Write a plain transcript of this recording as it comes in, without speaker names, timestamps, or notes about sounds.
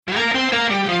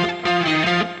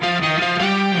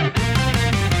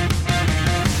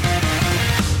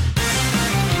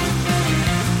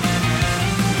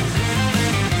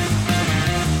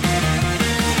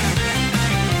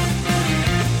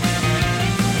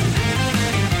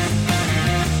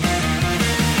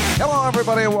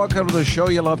everybody, and welcome to the show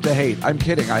you love to hate. I'm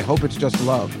kidding. I hope it's just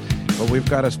love. But we've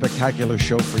got a spectacular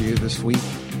show for you this week.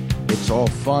 It's all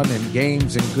fun and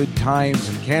games and good times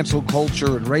and cancel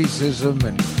culture and racism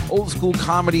and old school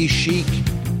comedy chic.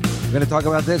 We're going to talk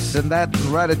about this and that and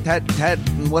rat-a-tat-tat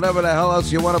and whatever the hell else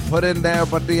you want to put in there.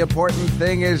 But the important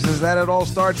thing is that it all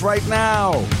starts right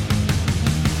now.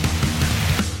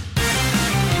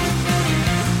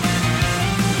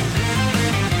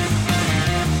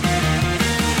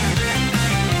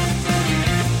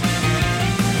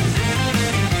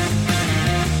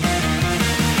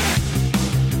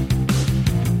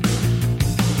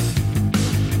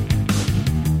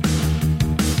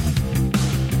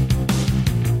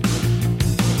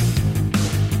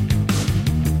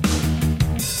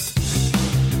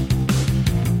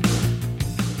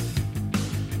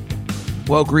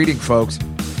 Well, greeting, folks.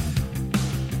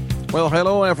 Well,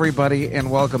 hello, everybody,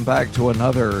 and welcome back to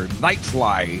another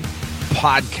Nightfly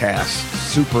podcast,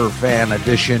 super fan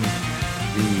edition,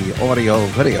 the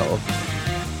audio-video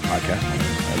podcast.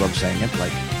 I love saying it,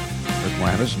 like Rick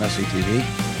Moranis, Messy TV.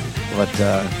 But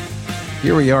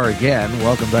here we are again.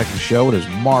 Welcome back to the show. It is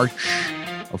March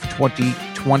of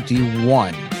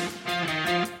 2021.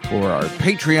 For our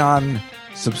Patreon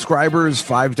subscribers,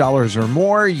 $5 or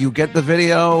more, you get the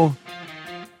video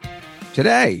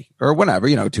today or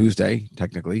whenever, Tuesday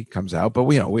technically comes out, but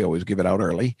we always give it out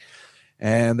early.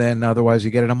 And then otherwise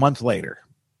you get it a month later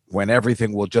when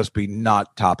everything will just be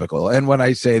not topical. And when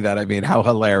I say that, I mean, how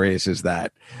hilarious is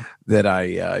that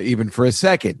I, even for a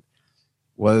second,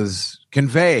 was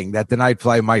conveying that the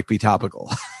Nightfly might be topical.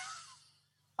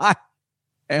 I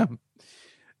am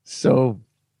so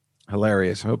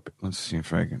hilarious. Let's see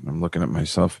if I'm looking at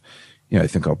myself. Yeah, I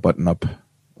think I'll button up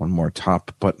one more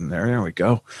top button there. There we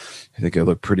go. I think I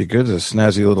look pretty good. It's a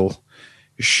snazzy little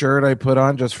shirt I put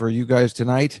on just for you guys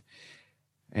tonight.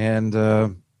 And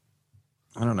I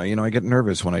don't know. I get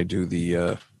nervous when I do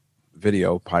the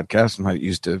video podcast. I'm not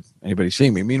used to anybody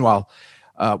seeing me. Meanwhile,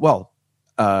 I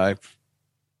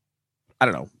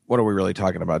don't know. What are we really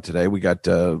talking about today? We got,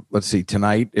 let's see,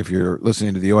 tonight, if you're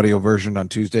listening to the audio version on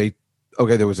Tuesday.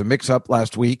 Okay, there was a mix-up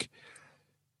last week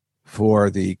for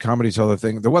the Comedy Cellar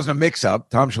thing. There wasn't a mix-up.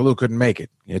 Tom Shalhoub couldn't make it.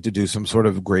 He had to do some sort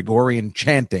of Gregorian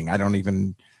chanting. I don't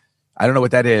know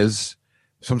what that is.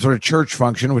 Some sort of church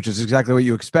function, which is exactly what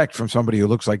you expect from somebody who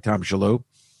looks like Tom Shalhoub.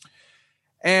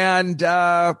 And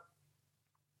so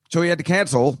he had to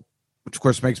cancel, which of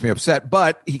course makes me upset,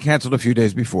 but he canceled a few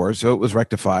days before, so it was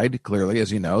rectified, clearly,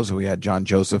 as you know. So we had John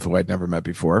Joseph, who I'd never met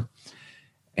before,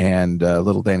 and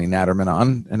little Danny Natterman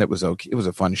on, and it was okay. It was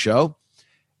a fun show.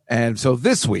 And so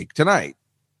this week, tonight,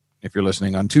 if you're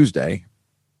listening on Tuesday,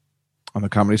 on the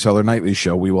Comedy Cellar Nightly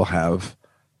Show, we will have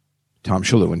Tom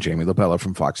Shalhoub and Jamie LaBella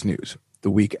from Fox News.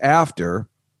 The week after,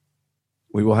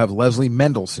 we will have Leslie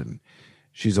Mendelson.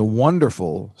 She's a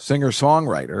wonderful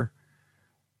singer-songwriter.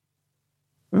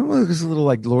 Well, it's a little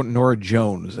like Nora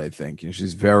Jones, I think.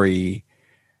 She's very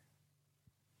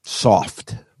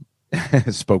soft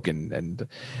spoken, and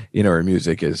her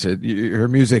music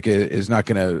is not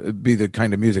going to be the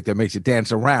kind of music that makes you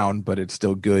dance around, but it's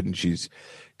still good, and she's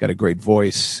got a great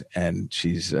voice, and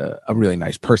she's a really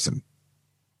nice person.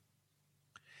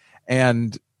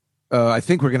 And I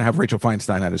think we're going to have Rachel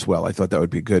Feinstein on as well. I thought that would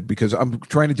be good because I'm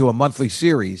trying to do a monthly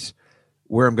series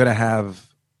where I'm going to have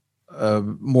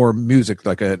more music,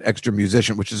 like an extra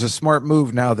musician, which is a smart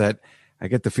move now that I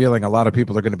get the feeling a lot of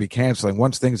people are going to be canceling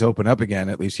once things open up again,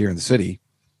 at least here in the city.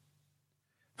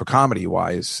 For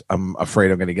comedy-wise, I'm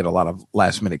afraid I'm going to get a lot of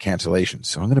last-minute cancellations,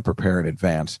 so I'm going to prepare in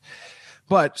advance.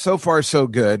 But so far, so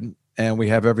good, and we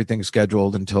have everything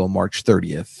scheduled until March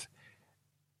 30th,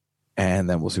 and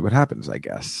then we'll see what happens, I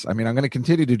guess. I mean, I'm going to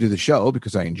continue to do the show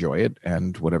because I enjoy it,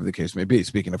 and whatever the case may be.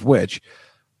 Speaking of which,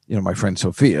 my friend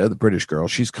Sophia, the British girl,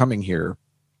 she's coming here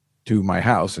to my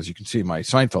house, as you can see, my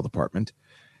Seinfeld apartment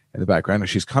in the background, and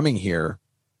she's coming here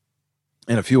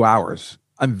in a few hours.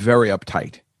 I'm very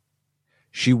uptight.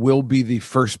 She will be the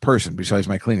first person, besides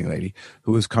my cleaning lady,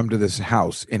 who has come to this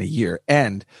house in a year.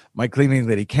 And my cleaning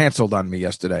lady canceled on me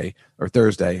yesterday or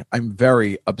Thursday. I'm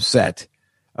very upset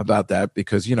about that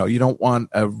because, you don't want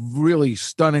a really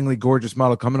stunningly gorgeous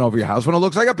model coming over your house when it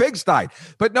looks like a pigsty.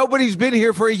 But nobody's been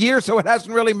here for a year, so it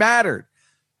hasn't really mattered.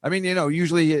 I mean,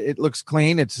 usually it looks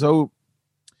clean. It's so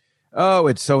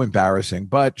embarrassing.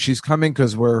 But she's coming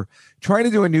because we're trying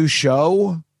to do a new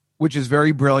show, which is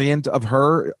very brilliant of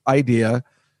her idea,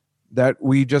 that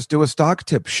we just do a stock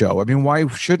tip show. I mean, why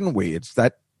shouldn't we?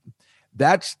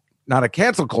 That's not a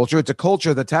cancel culture. It's a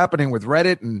culture that's happening with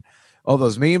Reddit and all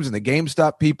those memes and the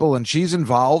GameStop people, and she's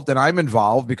involved and I'm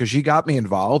involved because she got me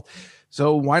involved.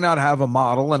 So why not have a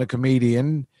model and a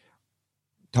comedian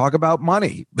talk about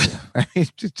money.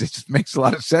 It just makes a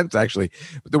lot of sense, actually.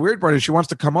 But the weird part is she wants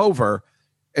to come over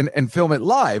and film it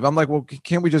live. I'm like, well,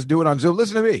 can't we just do it on Zoom?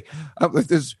 Listen to me.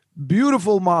 This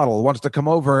beautiful model wants to come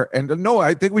over, and no,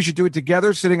 I think we should do it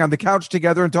together, sitting on the couch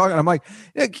together and talking. I'm like,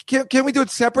 yeah, can we do it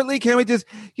separately? Can we just,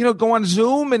 go on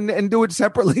Zoom and do it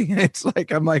separately? It's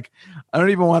like, I'm like, I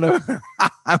don't even want to.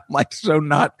 I'm like so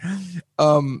not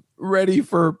ready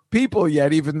for people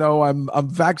yet, even though I'm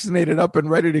vaccinated up and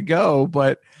ready to go.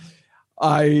 But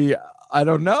I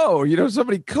don't know,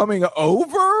 somebody coming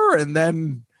over and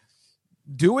then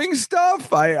doing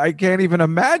stuff. I can't even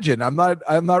imagine. I'm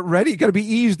not ready. Got to be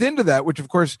eased into that, which of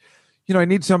course, I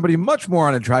need somebody much more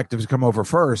unattractive to come over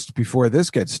first before this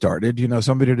gets started.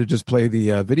 Somebody to just play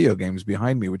the video games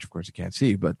behind me, which of course you can't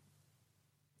see, but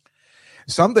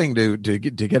something to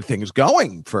get things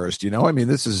going first. I mean,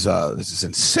 this is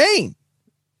insane.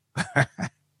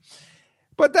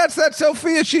 But that's that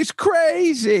Sophia. She's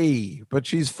crazy, but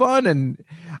she's fun, and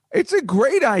it's a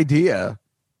great idea.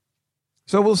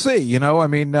 So we'll see, I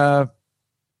mean, but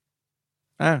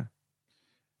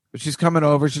she's coming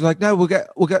over. She's like, no, we'll get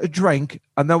a drink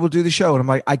and then we'll do the show. And I'm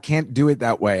like, I can't do it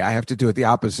that way. I have to do it the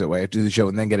opposite way. I have to do the show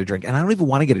and then get a drink. And I don't even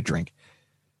want to get a drink.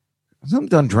 I'm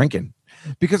done drinking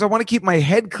because I want to keep my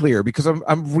head clear, because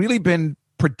I'm really been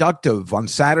productive on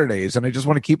Saturdays, and I just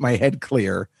want to keep my head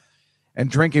clear,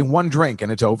 and drinking one drink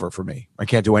and it's over for me. I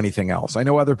can't do anything else. I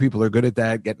know other people are good at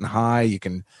that, getting high. You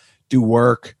can do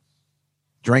work.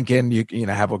 Drinking, you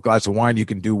have a glass of wine, you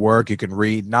can do work, you can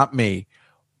read. Not me.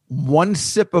 One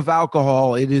sip of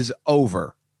alcohol, it is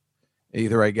over.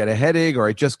 Either I get a headache or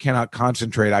I just cannot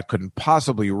concentrate. I couldn't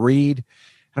possibly read.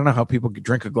 I don't know how people could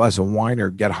drink a glass of wine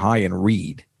or get high and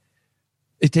read.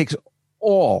 It takes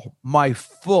all my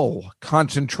full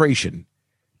concentration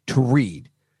to read.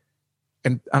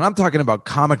 And I'm talking about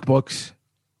comic books,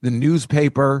 the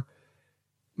newspaper,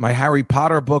 my Harry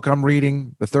Potter book I'm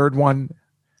reading, the third one.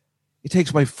 It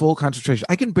takes my full concentration.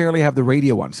 I can barely have the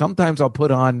radio on. Sometimes I'll put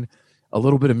on a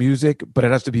little bit of music, but it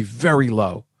has to be very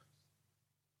low.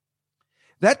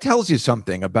 That tells you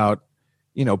something about,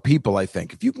 people, I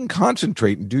think. If you can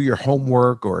concentrate and do your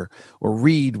homework or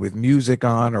read with music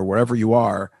on or wherever you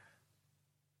are,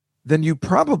 then you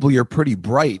probably are pretty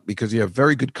bright because you have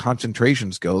very good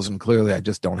concentration skills, and clearly I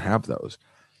just don't have those.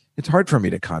 It's hard for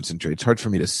me to concentrate. It's hard for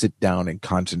me to sit down and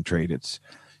concentrate. It's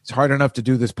hard enough to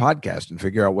do this podcast and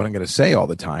figure out what I'm going to say all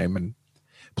the time and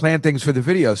plan things for the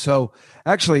video. So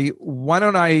actually, why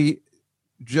don't I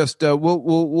just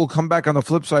we'll come back on the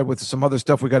flip side with some other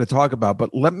stuff we got to talk about. But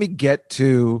let me get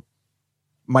to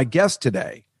my guest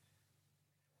today.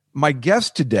 My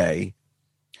guest today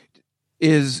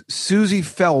is Susie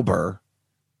Felber.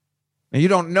 Now, you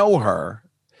don't know her,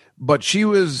 but she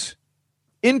was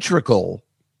integral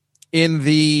in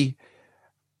the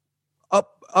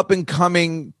up and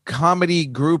coming comedy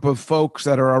group of folks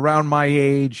that are around my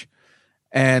age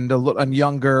and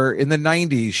younger. In the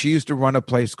 90s, she used to run a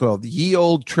place called Ye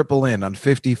Olde Tripple Inn on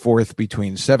 54th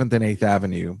between 7th and 8th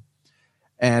Avenue.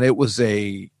 And it was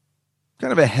a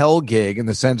kind of a hell gig in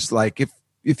the sense, like,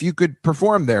 if you could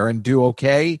perform there and do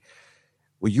okay,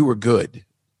 well, you were good,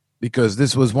 because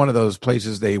this was one of those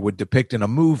places they would depict in a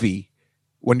movie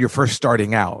when you're first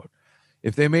starting out.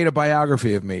 If they made a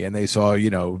biography of me and they saw,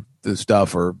 the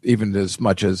stuff, or even as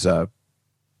much as,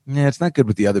 it's not good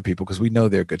with the other people because we know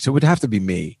they're good. So it would have to be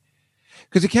me,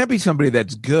 because it can't be somebody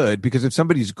that's good, because if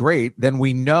somebody's great, then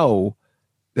we know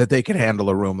that they can handle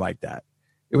a room like that.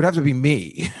 It would have to be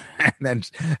me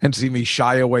and see me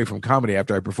shy away from comedy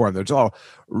after I perform. It's all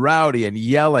rowdy and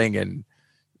yelling and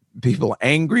people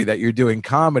angry that you're doing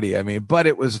comedy. I mean, but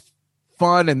it was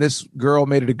fun, and this girl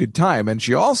made it a good time. And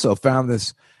she also found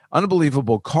this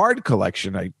unbelievable card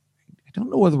collection. I don't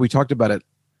know whether we talked about it.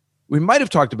 We might have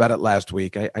talked about it last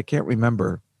week. I can't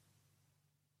remember.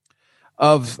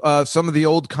 Of some of the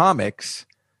old comics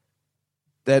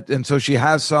and so she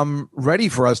has some ready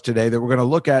for us today that we're going to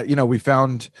look at. We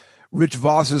found Rich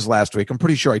Voss's last week. I'm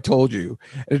pretty sure I told you.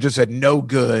 It just said no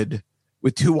good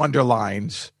with 2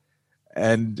 underlines.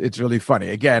 And it's really funny.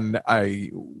 Again,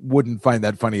 I wouldn't find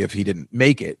that funny if he didn't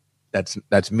make it.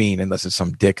 That's mean, unless it's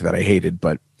some dick that I hated.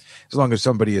 But as long as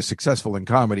somebody is successful in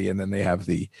comedy, and then they have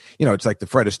the, it's like the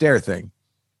Fred Astaire thing.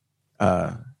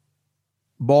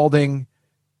 Balding,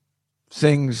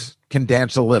 sings, can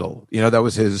dance a little. That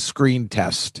was his screen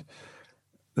test.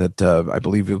 That I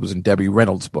believe it was in Debbie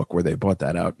Reynolds' book where they brought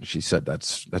that out. And she said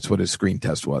that's what his screen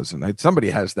test was. And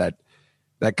somebody has that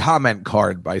comment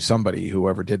card by somebody,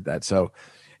 whoever did that. So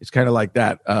it's kind of like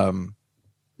that.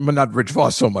 But not Rich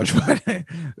Voss so much, but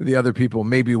the other people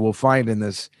maybe we'll find in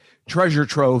this treasure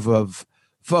trove of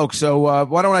folks. So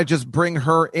why don't I just bring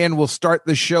her in? We'll start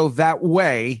the show that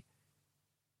way,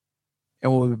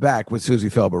 and we'll be back with Susie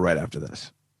Felber right after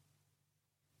this.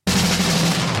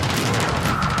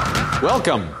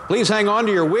 Welcome. Please hang on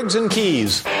to your wigs and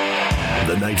keys.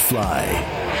 The Night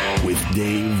Fly with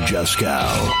Dave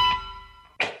Juskow.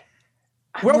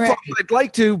 Well, folks, I'd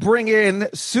like to bring in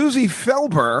Susie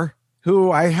Felber,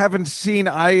 who I haven't seen.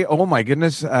 Oh my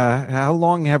goodness, how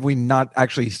long have we not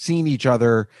actually seen each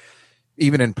other,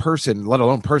 even in person, let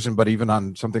alone person, but even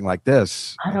on something like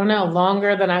this? I don't know,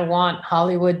 longer than I want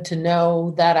Hollywood to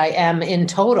know that I am in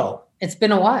total. It's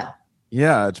been a while.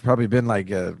 Yeah, it's probably been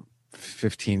like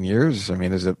 15 years. I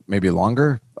mean, is it maybe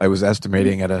longer? I was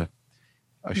estimating at a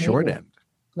short end.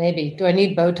 Maybe. Do I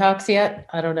need Botox yet?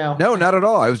 I don't know. No, not at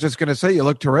all. I was just going to say you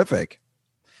look terrific.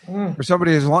 For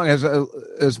somebody as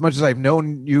much as I've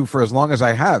known you for as long as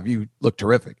I have, you look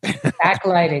terrific.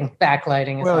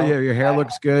 Backlighting. Well, yeah, your hair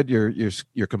looks good.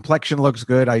 Your complexion looks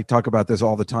good. I talk about this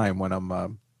all the time when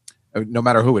I'm, no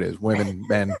matter who it is, women,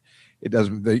 men. It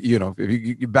doesn't.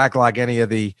 If you backlog any of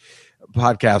the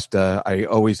podcast, I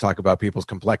always talk about people's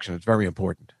complexion. It's very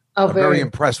important. I'm very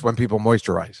impressed when people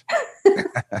moisturize.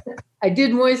 I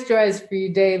did moisturize for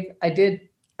you, Dave. I did.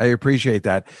 I appreciate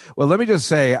that. Well, let me just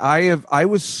say, I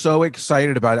was so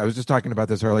excited about it. I was just talking about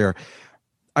this earlier.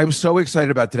 I'm so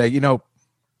excited about today.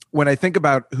 When I think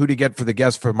about who to get for the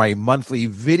guest for my monthly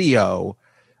video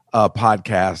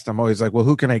podcast, I'm always like, well,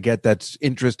 who can I get that's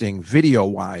interesting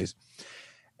video-wise?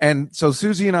 And so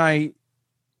Susie and I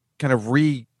kind of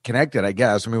reconnected, I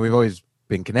guess. I mean, we've always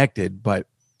been connected, but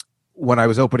when I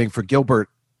was opening for Gilbert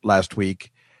last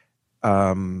week,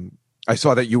 I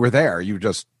saw that you were there.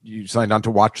 You signed on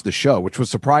to watch the show, which was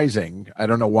surprising. I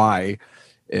don't know why.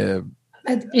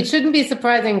 It shouldn't be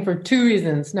surprising for two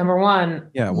reasons. Number one,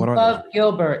 love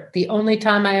Gilbert. The only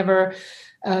time I ever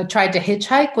tried to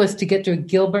hitchhike was to get to a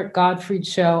Gilbert Gottfried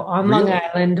show on Long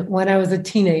Island when I was a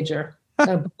teenager,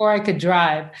 before I could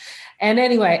drive. And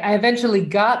anyway, I eventually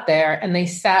got there, and they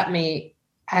sat me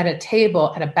at a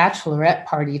table, at a bachelorette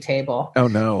party table. Oh,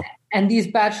 no. And these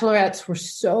bachelorettes were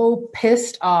so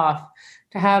pissed off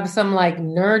to have some like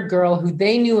nerd girl who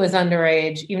they knew was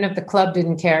underage, even if the club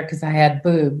didn't care because I had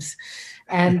boobs.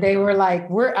 And they were like,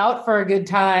 we're out for a good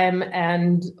time.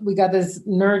 And we got this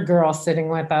nerd girl sitting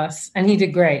with us. And he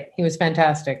did great. He was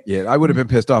fantastic. Yeah, I would have been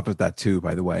pissed off at that too,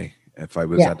 by the way, if I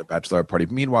was at the bachelorette party.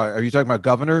 Meanwhile, are you talking about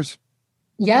governors?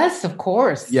 Yes, of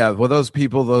course. Yeah, well, those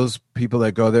people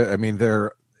that go there, I mean,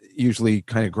 they're usually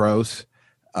kind of gross.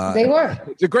 They were.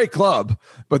 It's a great club,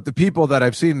 but the people that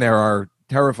I've seen there are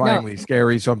terrifyingly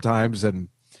scary sometimes, and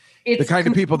it's the kind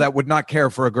of people that would not care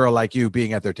for a girl like you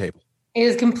being at their table. It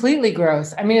is completely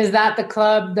gross. I mean, is that the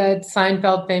club that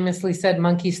Seinfeld famously said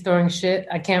monkeys throwing shit?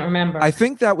 I can't remember. I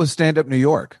think that was Stand Up New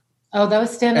York. Oh, that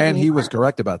was Stand Up New York. And he was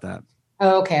correct about that.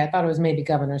 Oh, okay. I thought it was maybe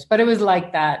Governors, but it was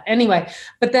like that. Anyway,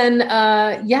 but then,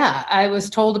 I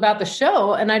was told about the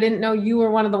show, and I didn't know you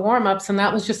were one of the warm-ups, and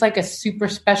that was just like a super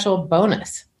special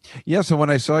bonus. Yeah, so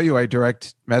when I saw you, I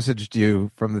direct messaged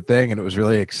you from the thing, and it was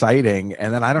really exciting.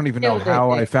 And then I don't even know how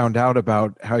I found out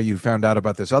about how you found out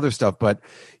about this other stuff. But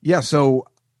yeah, so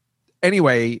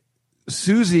anyway,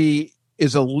 Susie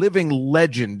is a living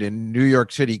legend in New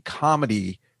York City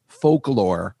comedy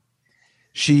folklore.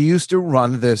 She used to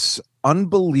run this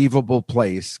unbelievable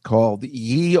place called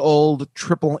Ye Olde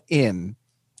Tripple Inn,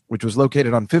 which was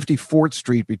located on 54th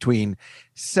Street between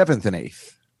 7th and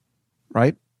 8th,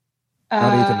 right?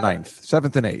 Not 8th and 9th,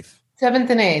 7th and 8th. 7th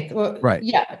and 8th. Well, right.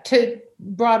 Yeah, to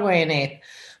Broadway and 8th.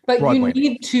 But Broadway. You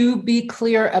need to be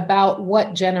clear about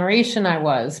what generation I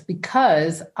was,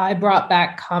 because I brought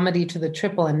back comedy to the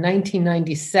Triple in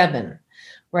 1997,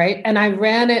 right? And I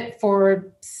ran it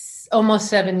for almost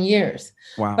 7 years.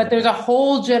 Wow. But there's a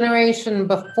whole generation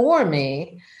before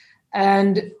me,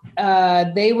 and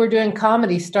they were doing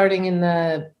comedy starting in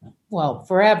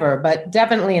forever, but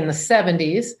definitely in the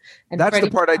 70s. And that's the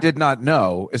part I did not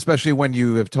know, especially when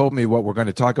you have told me what we're going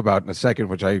to talk about in a second,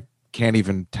 which I can't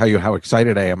even tell you how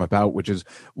excited I am about, which is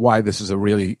why this is a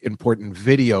really important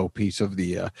video piece of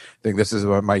the thing. This is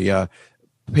my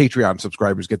Patreon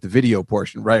subscribers get the video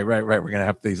portion. Right. We're going to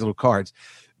have these little cards.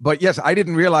 But yes, I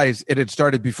didn't realize it had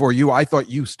started before you. I thought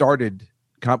you started.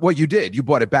 You did. You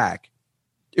brought it back.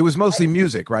 It was mostly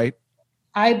music, right?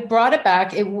 I brought it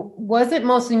back. It wasn't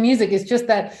mostly music. It's just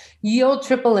that Ye Olde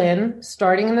Tripple Inn,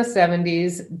 starting in the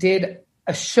 70s, did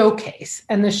a showcase.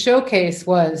 And the showcase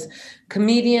was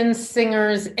comedians,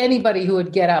 singers, anybody who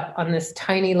would get up on this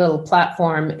tiny little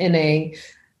platform in a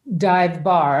dive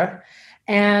bar.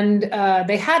 And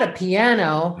they had a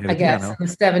piano, in the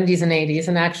 70s and 80s,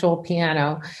 an actual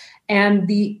piano. And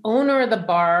the owner of the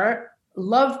bar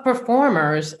loved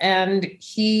performers, and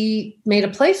he made a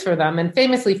place for them. And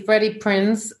famously, Freddie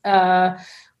Prinze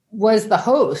was the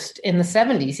host in the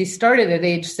 70s. He started at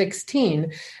age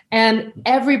 16, and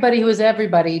everybody who was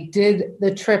everybody did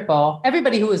the triple.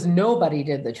 Everybody who was nobody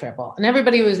did the triple, and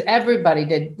everybody who was everybody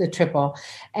did the triple.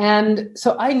 And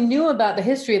so I knew about the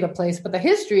history of the place, but the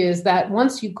history is that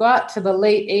once you got to the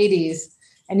late 80s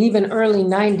and even early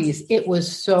 90s, it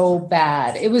was so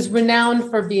bad. It was renowned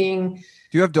for being...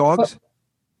 Do you have dogs?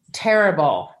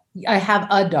 Terrible. I have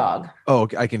a dog. Oh,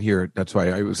 I can hear it. That's why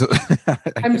I was.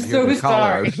 I'm so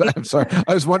sorry. I'm sorry.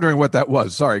 I was wondering what that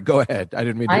was. Sorry. Go ahead. I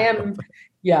didn't mean to.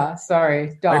 Yeah,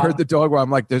 sorry. Dog. I heard the dog where I'm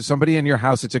like, there's somebody in your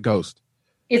house. It's a ghost.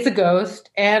 It's a ghost,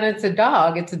 and it's a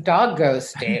dog. It's a dog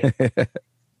ghost, Dave,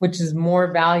 which is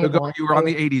more valuable. You were on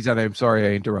the 80s, and I'm sorry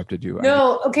I interrupted you.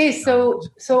 No, okay. So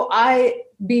I,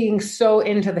 being so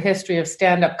into the history of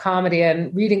stand-up comedy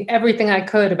and reading everything I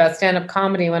could about stand-up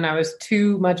comedy when I was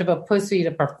too much of a pussy to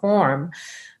perform,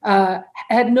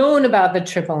 had known about the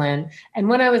Triple Inn. And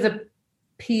when I was a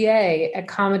PA at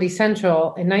Comedy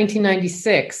Central in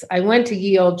 1996, I went to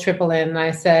Ye Olde Tripple Inn and I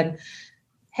said,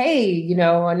 hey,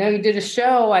 I know you did a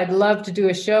show. I'd love to do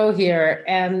a show here.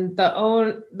 And the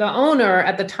owner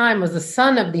at the time was the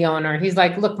son of the owner. He's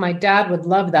like, look, my dad would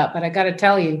love that, but I got to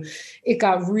tell you, it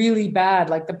got really bad.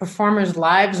 Like the performers'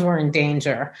 lives were in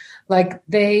danger. Like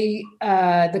the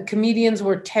comedians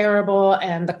were terrible,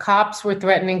 and the cops were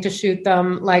threatening to shoot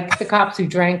them, like the cops who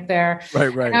drank there.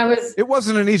 Right. It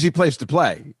wasn't an easy place to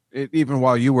play, even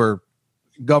while you were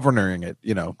governing it,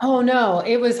 Oh no,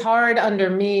 it was hard under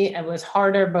me. It was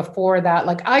harder before that.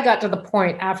 Like I got to the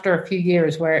point after a few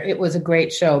years where it was a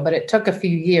great show, but it took a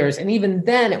few years. And even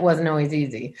then it wasn't always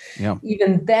easy. Yeah.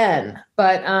 Even then.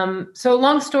 But so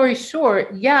long story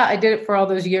short, yeah, I did it for all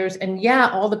those years. And yeah,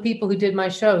 all the people who did my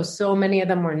shows, so many of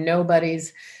them were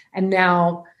nobodies. And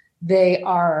now they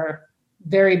are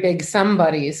very big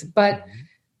somebodies. But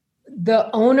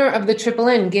the owner of the Triple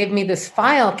Inn gave me this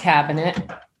file cabinet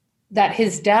that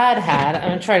his dad had. I'm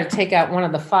going to try to take out one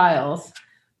of the files.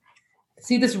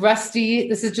 See this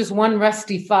is just one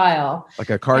rusty file. Like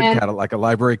a card catalog, like a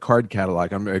library card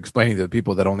catalog. I'm explaining to the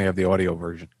people that only have the audio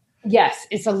version. Yes,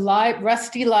 it's a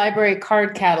rusty library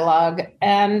card catalog.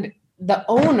 And the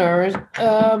owners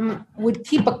would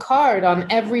keep a card on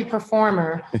every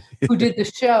performer who did the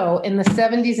show in the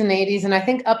 70s and 80s, and I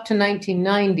think up to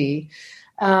 1990.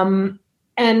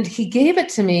 And he gave it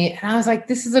to me, and I was like,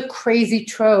 this is a crazy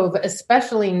trove,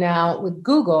 especially now with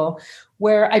Google,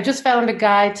 where I just found a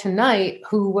guy tonight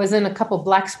who was in a couple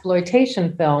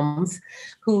blaxploitation films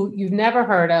who you've never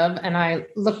heard of, and I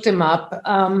looked him up.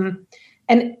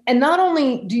 And not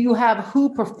only do you have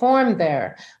who performed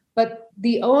there, but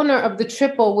the owner of the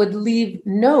Triple would leave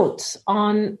notes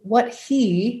on what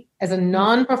he, as a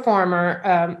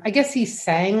non-performer, I guess he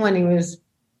sang when he was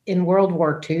in World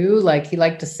War II, like he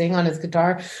liked to sing on his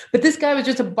guitar, but this guy was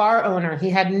just a bar owner.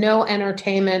 He had no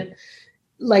entertainment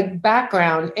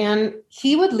background, and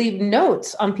he would leave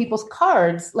notes on people's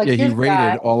cards. Like, he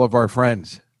rated all of our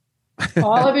friends.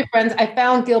 All of your friends. I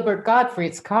found Gilbert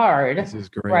Gottfried's card. This is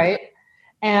great. Right.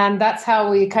 And that's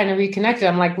how we kind of reconnected.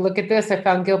 I'm like, look at this. I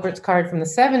found Gilbert's card from the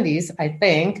 70s, I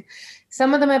think.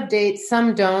 Some of them have dates,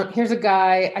 some don't. Here's a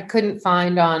guy I couldn't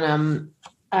find on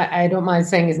I don't mind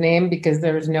saying his name because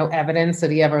there's no evidence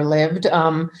that he ever lived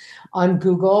on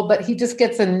Google, but he just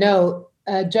gets a note,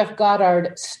 Jeff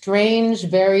Goddard, strange,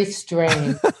 very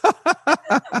strange.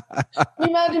 Can you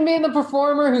imagine being the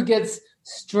performer who gets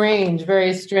strange,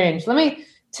 very strange?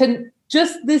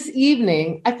 Just this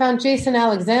evening, I found Jason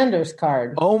Alexander's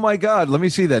card. Oh my God. Let me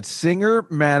see that. Singer,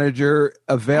 manager,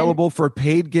 available for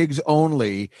paid gigs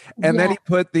only. And then he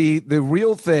put the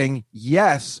real thing,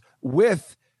 yes,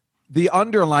 with the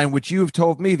underline, which you've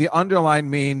told me, the underline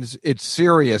means it's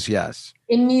serious, yes.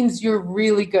 It means you're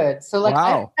really good. So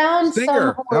wow. I found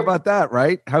Singer. How about that,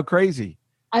 right? How crazy.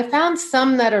 I found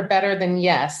some that are better than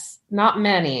yes, not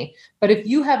many. But if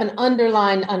you have an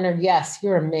underline under yes,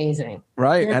 you're amazing.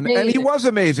 Right. You're and amazing. He was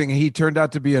amazing. He turned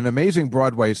out to be an amazing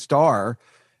Broadway star.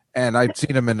 And I'd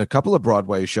seen him in a couple of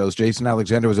Broadway shows. Jason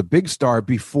Alexander was a big star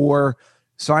before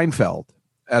Seinfeld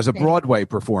as a Broadway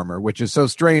performer, which is so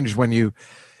strange when you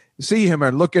see him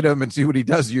or look at him and see what he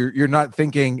does. You're not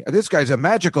thinking, this guy's a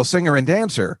magical singer and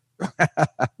dancer.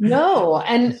 No.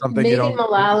 And Megan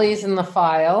Mullally's in the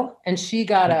file, and she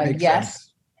got a yes sense.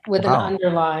 With an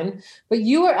underline. But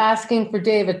you were asking for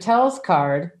Dave Attell's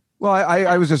card. Well,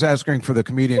 I was just asking for the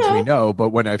comedians we know, but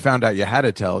when I found out you had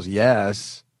Attell's,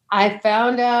 yes. I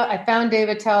found Dave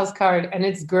Attell's card, and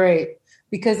it's great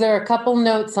because there are a couple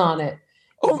notes on it.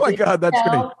 Oh my God, that's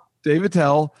great. Dave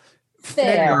Attell,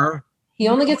 fair. He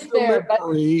only gets fair, but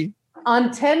On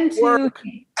 10-2,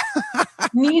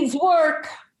 needs work.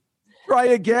 Try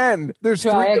again. There's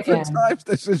three different times.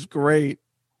 This is great.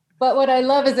 But what I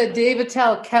love is that Dave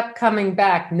Attell kept coming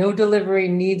back. No delivery,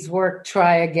 needs work,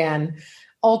 try again.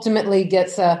 Ultimately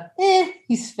gets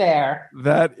he's fair.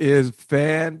 That is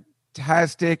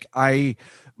fantastic. I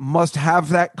must have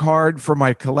that card for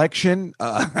my collection.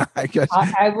 I guess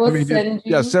I will send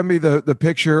you. Yeah, send me the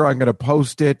picture. I'm going to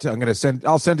post it.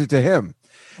 I'll send it to him.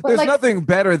 But there's nothing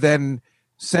better than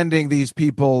sending these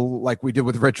people like we did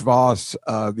with Rich Voss.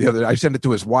 I sent it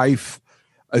to his wife.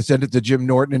 I sent it to Jim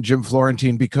Norton and Jim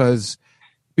Florentine because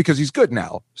he's good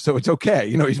now. So it's okay.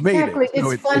 He's made it.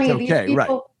 It's funny. It's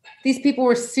okay. These people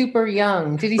were super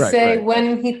young. Did he say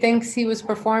when he thinks he was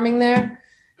performing there?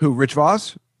 Who, Rich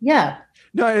Voss? Yeah.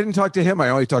 No, I didn't talk to him. I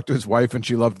only talked to his wife, and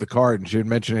she loved the card, and she didn't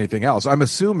mention anything else. I'm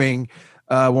assuming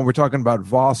when we're talking about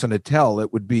Voss and Attell,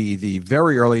 it would be the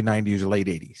very early 90s or late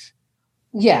 80s.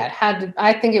 Yeah,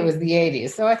 I think it was the 80s.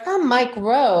 So I found Mike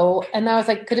Rowe, and I was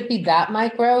like, could it be that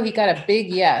Mike Rowe? He got a big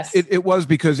yes. It was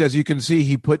because, as you can see,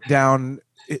 he put down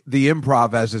the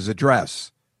Improv as his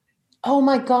address. Oh,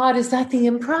 my God. Is that the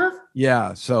Improv?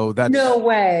 Yeah, so that's... No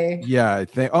way. Yeah, I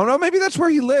think... Oh, no, maybe that's where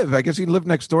he lived. I guess he lived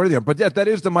next door to them. But yeah, that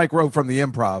is the Mike Rowe from the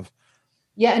Improv.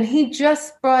 Yeah, and he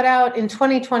just brought out in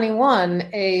 2021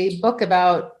 a book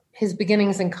about his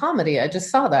beginnings in comedy. I just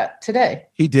saw that today.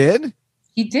 He did?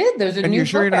 He did. There's a new. And you're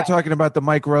sure book you're not out. talking about the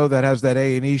Mike Rowe that has that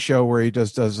A&E show where he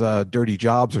just does dirty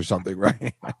jobs or something,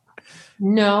 right?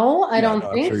 No, I don't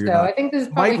think so. I think this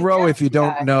is Mike Rowe, if you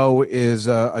don't know, is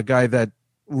a guy that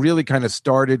really kind of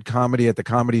started comedy at the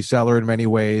Comedy Cellar in many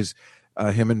ways.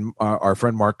 Him and our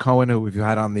friend Mark Cohen, who we've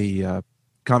had on the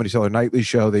Comedy Cellar Nightly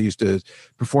show, they used to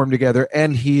perform together.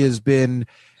 And he has been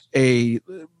a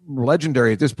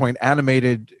legendary, at this point,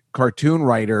 animated cartoon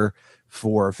writer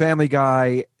for Family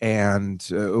Guy and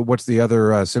what's the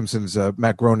other Simpsons,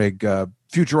 Matt Groening,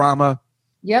 Futurama.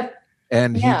 Yep.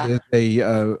 And he is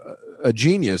a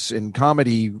genius in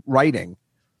comedy writing.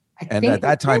 And at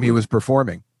that time, he was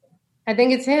performing. I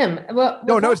think it's him. Well,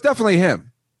 no, it's definitely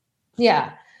him.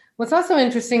 Yeah. What's also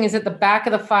interesting is at the back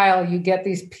of the file, you get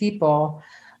these people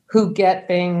who get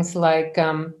things like,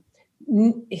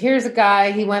 here's a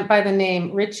guy, he went by the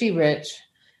name Richie Rich.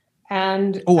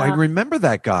 And I remember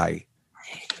that guy.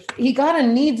 He got a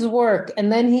needs work,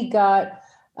 and then he got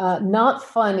not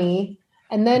funny,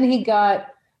 and then he got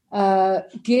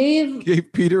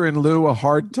gave Peter and Lou a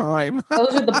hard time.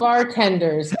 Those are the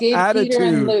bartenders. Gave Attitude. Peter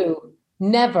and Lou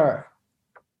never,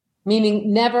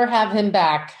 meaning never have him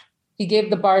back. He gave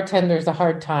the bartenders a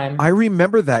hard time. I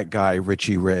remember that guy,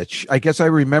 Richie Rich. I guess I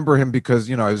remember him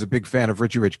because, I was a big fan of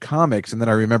Richie Rich comics. And then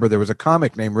I remember there was a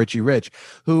comic named Richie Rich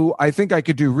who I think I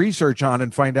could do research on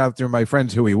and find out through my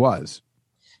friends who he was.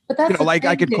 But that's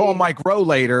I could call Mike Rowe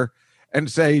later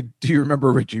and say, do you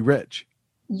remember Richie Rich?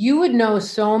 You would know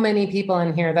so many people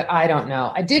in here that I don't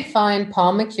know. I did find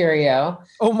Paul Mercurio.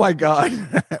 Oh my God.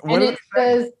 And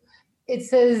it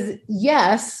says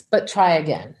yes, but try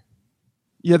again.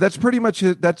 Yeah, that's pretty much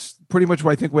what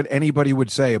I think what anybody would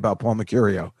say about Paul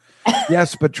Mercurio.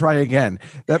 Yes, but try again.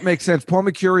 That makes sense. Paul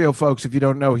Mercurio, folks, if you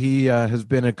don't know, he has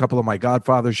been in a couple of my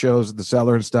Godfather shows at the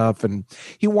Cellar and stuff, and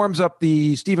he warms up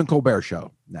the Stephen Colbert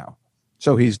show now.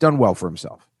 So he's done well for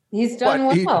himself. He's done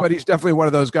well. But he's definitely one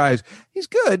of those guys. He's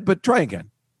good, but try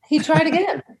again. He tried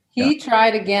again. He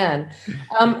tried again.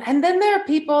 And then there are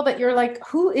people that you're like,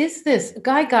 who is this? The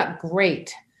guy got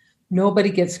great. Nobody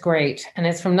Gets Great. And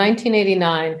it's from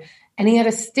 1989. And he had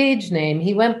a stage name.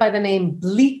 He went by the name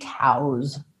Bleak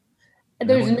House.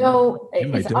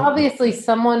 It's obviously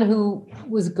someone who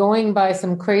was going by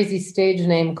some crazy stage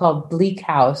name called Bleak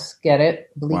House. Get it?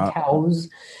 Bleak House.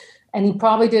 And he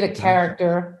probably did a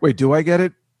character. Wait, do I get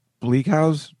it? Bleak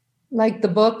House? Like the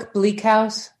book Bleak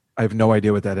House? I have no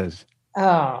idea what that is.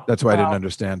 Oh. That's why I didn't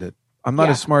understand it. I'm not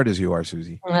as smart as you are,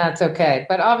 Susie. That's okay.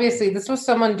 But obviously, this was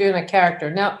someone doing a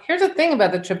character. Now, here's the thing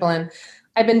about the Triple Inn.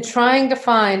 I've been trying to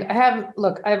find. I have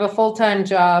a full-time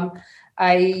job.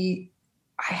 I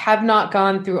have not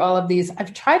gone through all of these.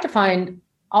 I've tried to find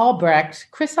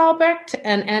Chris Albrecht,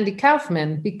 and Andy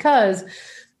Kaufman, because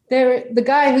they're the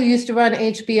guy who used to run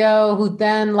HBO, who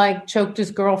then choked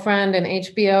his girlfriend and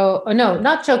HBO. Oh, no,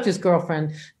 not choked his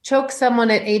girlfriend. Choked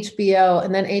someone at HBO,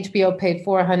 and then HBO paid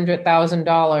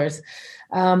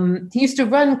 $400,000. He used to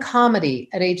run comedy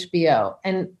at HBO,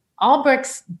 and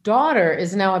Albrecht's daughter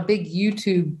is now a big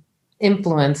YouTube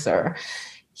influencer.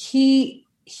 He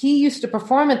used to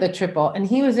perform at the Triple, and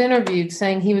he was interviewed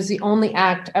saying he was the only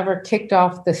act ever kicked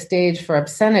off the stage for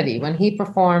obscenity when he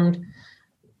performed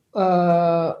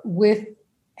with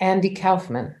Andy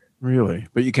Kaufman. Really?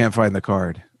 But you can't find the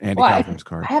card, Andy Kaufman's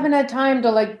card. I haven't had time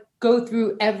to go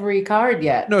through every card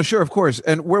yet. No, sure, of course.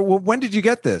 And when did you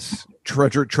get this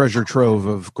treasure trove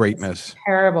of greatness? It's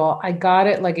terrible. I got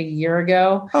it like a year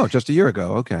ago. Oh, just a year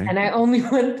ago. Okay. And I only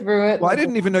went through it. Well, I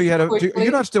didn't even know you had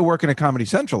you're not still working at Comedy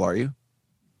Central, are you?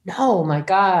 No, my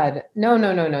God. No.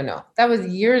 That was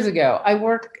years ago. I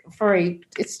work for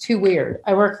it's too weird.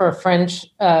 I work for a French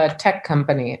tech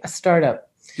company, a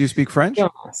startup. Do you speak French?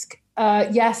 Don't ask.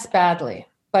 Yes, badly.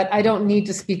 But I don't need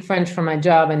to speak French for my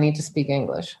job. I need to speak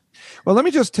English. Well, let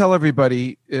me just tell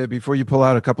everybody before you pull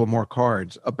out a couple more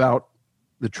cards about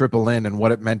the Tripple Inn and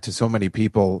what it meant to so many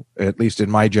people, at least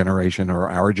in my generation or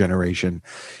our generation,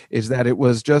 is that it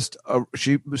was just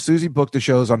Susie booked the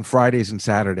shows on Fridays and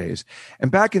Saturdays. And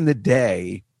back in the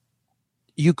day,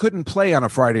 you couldn't play on a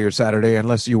Friday or Saturday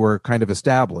unless you were kind of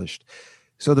established.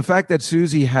 So the fact that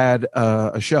Susie had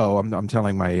a show, I'm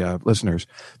telling my listeners,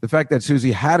 the fact that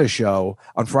Susie had a show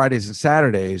on Fridays and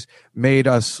Saturdays made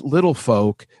us little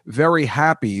folk very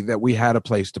happy that we had a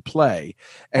place to play.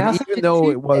 And even though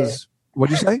it was,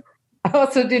 what'd you say? I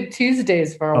also did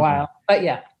Tuesdays for a while, but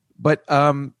yeah. But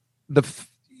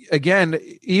again,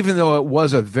 even though it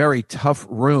was a very tough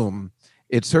room,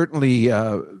 it certainly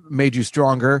made you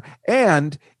stronger.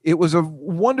 And it was a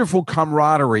wonderful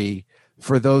camaraderie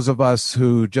for those of us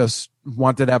who just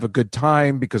wanted to have a good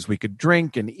time because we could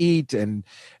drink and eat and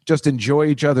just enjoy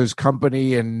each other's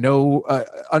company and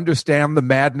understand the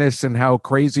madness and how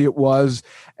crazy it was,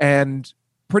 and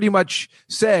pretty much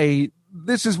say,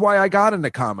 this is why I got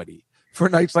into comedy for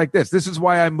nights like this. This is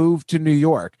why I moved to New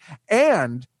York.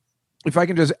 And if I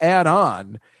can just add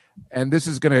on, and this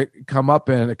is going to come up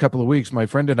in a couple of weeks, my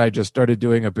friend and I just started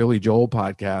doing a Billy Joel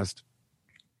podcast.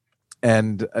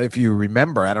 And if you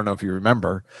remember, I don't know if you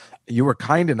remember, you were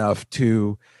kind enough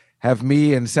to have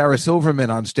me and Sarah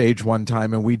Silverman on stage one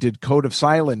time, and we did Code of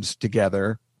Silence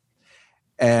together.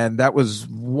 And that was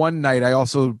one night. I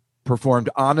also performed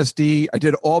Honesty. I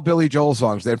did all Billy Joel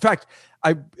songs there. In fact,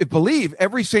 I believe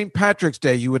every St. Patrick's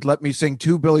Day you would let me sing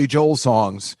 2 Billy Joel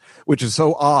songs, which is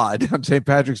so odd on St.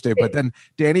 Patrick's Day. But then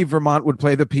Danny Vermont would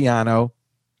play the piano,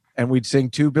 and we'd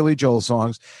sing 2 Billy Joel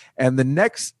songs. And the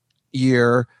next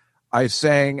year, I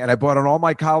sang, and I brought on all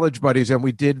my college buddies, and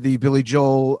we did the Billy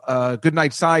Joel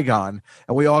Goodnight Saigon,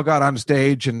 and we all got on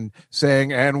stage and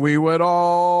sang, and we would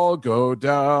all go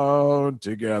down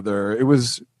together. It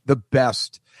was the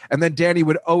best. And then Danny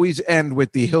would always end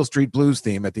with the Hill Street Blues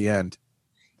theme at the end.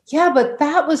 Yeah, but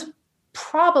that was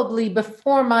probably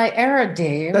before my era,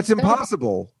 Dave. That's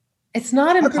impossible. It's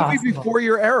not impossible. How could it be before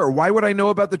your era? Why would I know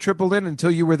about the Tripple Inn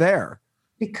until you were there?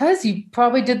 Because you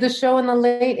probably did the show in the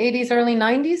late 80s, early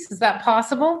 90s. Is that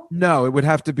possible? No, it would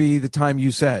have to be the time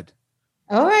you said.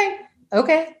 All right.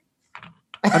 Okay.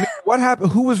 I mean, what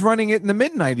happened? Who was running it in the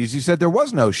mid-90s? You said there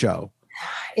was no show.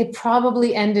 It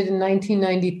probably ended in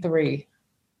 1993.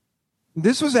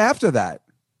 This was after that.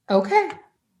 Okay.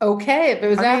 If it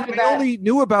was after that. I only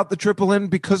knew about the Tripple Inn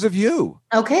because of you.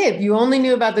 Okay. If you only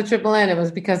knew about the Tripple Inn, it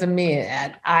was because of me.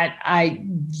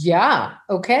 Yeah.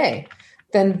 Okay.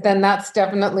 Then that's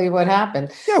definitely what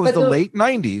happened. Yeah, it was the late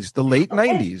 90s. The late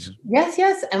 90s.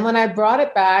 Yes. And when I brought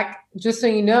it back, just so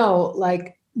you know,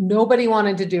 like nobody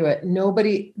wanted to do it.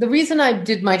 The reason I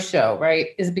did my show, right,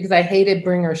 is because I hated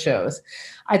bringer shows.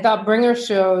 I thought bringer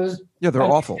shows, they're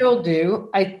awful. Still do.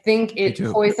 I think it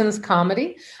poisons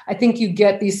comedy. I think you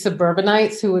get these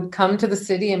suburbanites who would come to the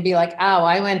city and be like, oh,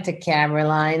 I went to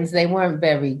Caroline's. They weren't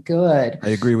very good. I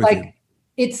agree with you.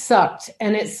 It sucked,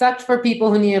 and it sucked for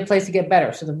people who needed a place to get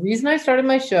better. So the reason I started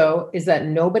my show is that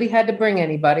nobody had to bring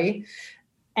anybody,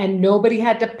 and nobody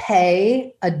had to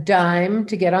pay a dime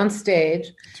to get on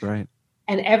stage. That's right.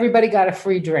 And everybody got a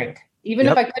free drink, even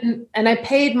if I couldn't. And I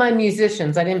paid my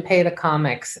musicians. I didn't pay the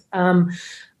comics.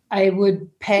 I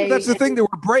would pay. Well, that's the thing. There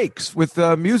were breaks with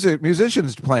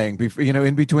musicians playing,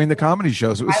 in between the comedy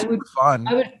shows. It was super fun.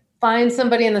 I would find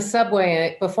somebody in the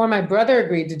subway before my brother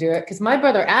agreed to do it, because my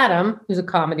brother Adam, who's a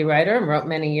comedy writer and wrote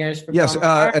many years for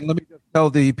and let me just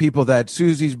tell the people that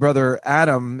Susie's brother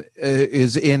Adam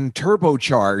is in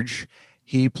Turbocharge.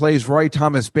 He plays Roy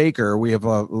Thomas Baker. We have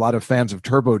a lot of fans of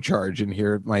Turbocharge in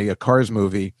here, my Cars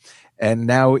movie, and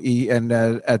now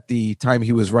at the time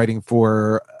he was writing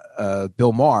for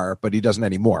Bill Maher, but he doesn't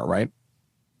anymore, right?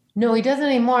 No, he doesn't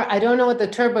anymore. I don't know what the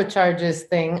Turbocharge is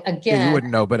thing. Again, you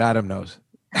wouldn't know, but Adam knows.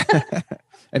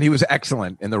 And he was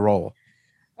excellent in the role.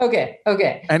 Okay.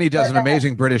 And he does an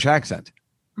amazing British accent.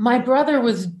 My brother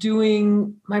was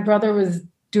doing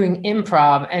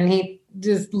improv, and he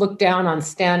just looked down on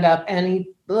stand-up, and he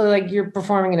like, you're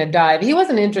performing in a dive. He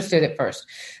wasn't interested at first.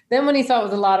 Then when he saw it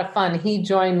was a lot of fun, he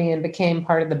joined me and became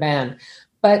part of the band.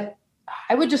 But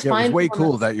I would just It was find way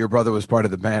cool that your brother was part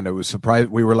of the band. It was surprised.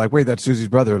 We were like, wait, that's Susie's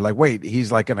brother. Like, wait,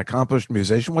 he's like an accomplished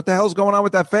musician. What the hell's going on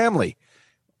with that family?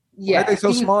 Yeah, why are they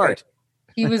so smart?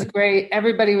 He was great.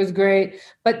 Everybody was great.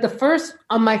 But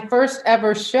on my first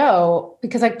ever show,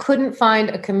 because I couldn't find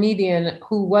a comedian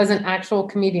who was an actual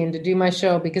comedian to do my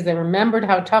show because they remembered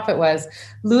how tough it was,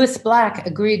 Lewis Black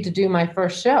agreed to do my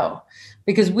first show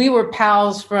because we were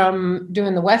pals from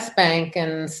doing the West Bank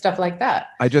and stuff like that.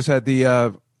 I just had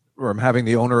I'm having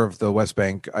the owner of the West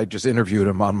Bank. I just interviewed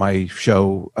him on my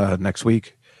show next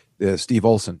week, Steve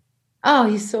Olson. Oh,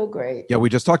 he's so great. Yeah, we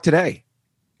just talked today.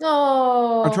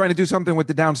 Oh, I'm trying to do something with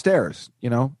the downstairs,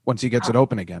 once he gets it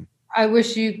open again. I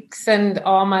wish you send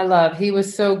all my love. He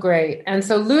was so great. And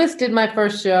so Lewis did my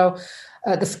first show.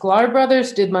 The Sklar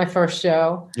brothers did my first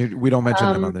show. We don't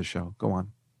mention them on this show. Go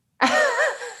on.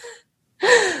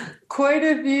 Quite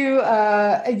a few.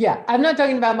 I'm not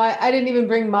talking about I didn't even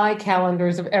bring my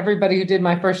calendars of everybody who did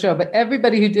my first show, but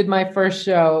everybody who did my first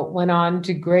show went on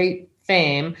to great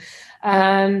fame.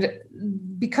 And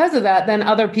because of that, then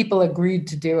other people agreed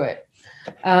to do it.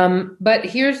 But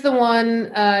here's the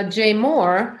one, Jay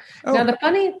Moore. Oh. Now, the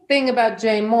funny thing about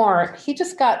Jay Moore, he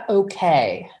just got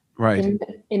okay. Right.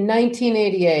 In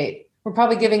 1988. We're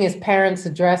probably giving his parents'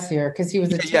 address here because he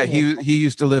was a teenager. He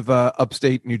used to live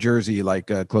upstate New Jersey, like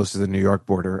close to the New York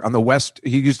border. On the west,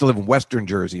 he used to live in Western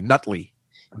Jersey, Nutley.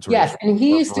 Yes, and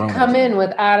he used to come in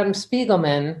with Adam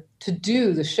Spiegelman to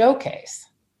do the showcase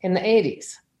in the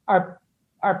 80s. Our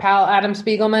pal Adam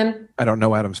Spiegelman. I don't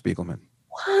know Adam Spiegelman.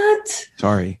 What?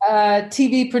 Sorry.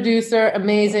 TV producer,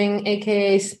 amazing,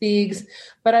 a.k.a. Spiegs.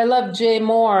 But I love Jay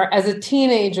Moore. As a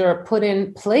teenager, put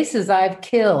in Places I've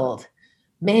Killed,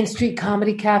 Main Street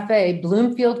Comedy Cafe,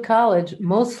 Bloomfield College,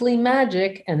 Mostly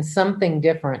Magic, and Something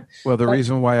Different. Well, the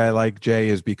reason why I like Jay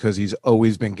is because he's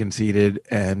always been conceited.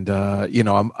 And,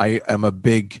 I'm a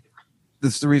big –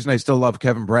 this is the reason I still love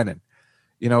Kevin Brennan.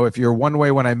 If you're one way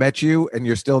when I met you and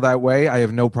you're still that way, I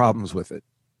have no problems with it.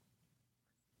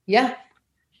 Yeah.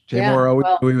 Jay Moore always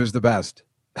knew he was the best.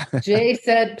 Jay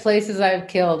said Places I've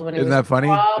Killed when he was that funny?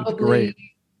 probably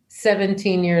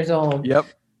 17 years old. Yep.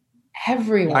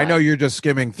 Everyone. I know you're just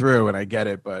skimming through and I get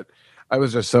it, but I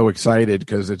was just so excited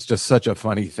because it's just such a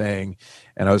funny thing.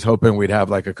 And I was hoping we'd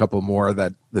have like a couple more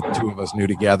that the two of us knew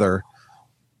together.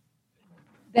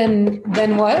 Then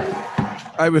what?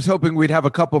 I was hoping we'd have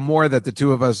a couple more that the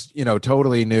two of us,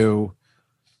 totally knew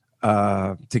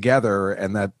together,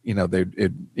 and that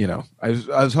I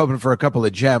was hoping for a couple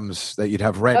of gems that you'd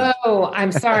have ready. Oh,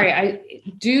 I'm sorry.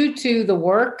 Due to the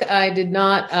work, I did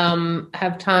not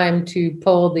have time to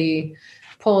pull the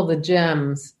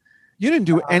gems. You didn't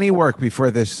do any work before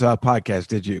this podcast,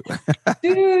 did you?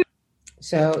 Dude.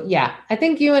 So yeah, I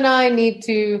think you and I need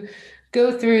to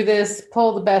go through this,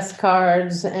 pull the best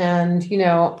cards, and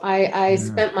I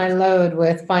spent my load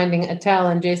with finding Attell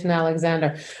and Jason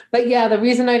Alexander. But yeah, the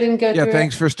reason I didn't go through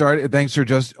thanks for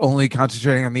just only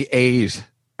concentrating on the A's.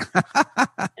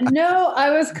 No,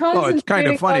 I was concentrating. Oh, it's kind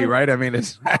of funny, right? I mean,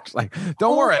 it's like,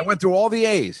 don't worry, I went through all the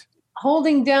A's.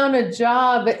 Holding down a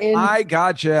job in I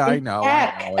gotcha. I know.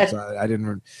 I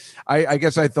didn't. I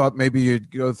guess I thought maybe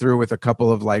you'd go through with a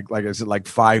couple of like I said, like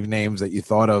 5 names that you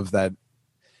thought of that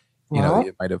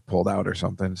you might have pulled out or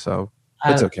something. So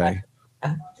it's okay.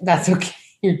 That's okay.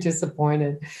 You're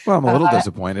disappointed. Well, I'm a little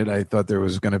disappointed. I thought there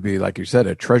was going to be, like you said,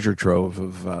 a treasure trove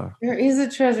of. There is a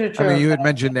treasure trove. I mean, you had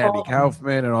mentioned Andy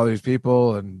Kaufman and all these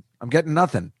people, and I'm getting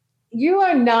nothing. You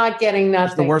are not getting nothing.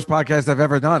 It's the worst podcast I've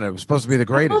ever done. It was supposed to be the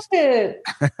greatest. You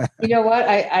know what?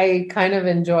 I kind of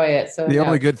enjoy it. So the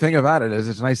only good thing about it is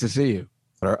it's nice to see you.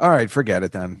 All right, forget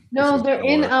it then. No, they're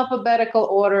in alphabetical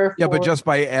order. Yeah, but just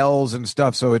by L's and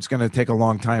stuff, so it's going to take a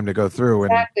long time to go through.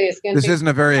 And exactly. This isn't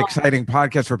a very exciting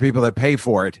podcast for people that pay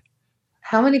for it.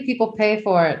 How many people pay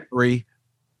for it? 3.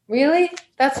 Really?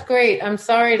 That's great. I'm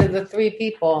sorry to the 3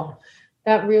 people.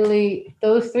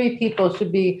 Those 3 people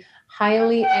should be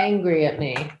highly angry at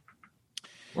me.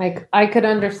 Like, I could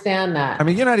understand that. I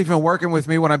mean, you're not even working with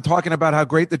me when I'm talking about how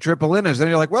great the Triple Inn is. Then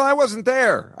you're like, well, I wasn't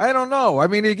there. I don't know. I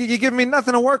mean, you give me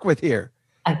nothing to work with here.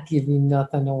 I give you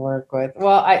nothing to work with.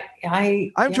 Well,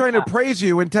 I'm trying to praise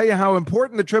you and tell you how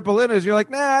important the Triple Inn is. You're like,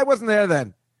 nah, I wasn't there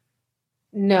then.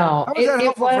 No,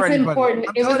 it was important.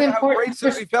 It was important. How great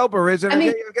Susie Felber is, and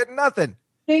you're getting nothing.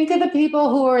 Think of the people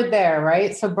who are there,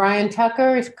 right? So Brian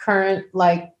Tucker is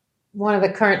one of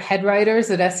the current head writers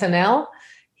at SNL.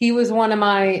 He was one of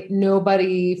my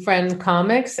nobody friend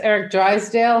comics. Eric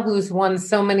Drysdale, who's won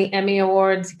so many Emmy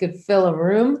Awards, he could fill a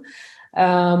room.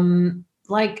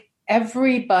 Like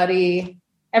everybody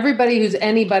Everybody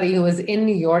anybody who was in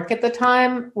New York at the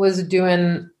time was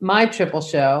doing my triple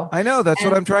show. I know. That's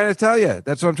what I'm trying to tell you.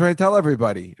 That's what I'm trying to tell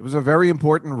everybody. It was a very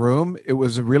important room. It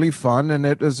was really fun, and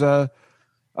it was a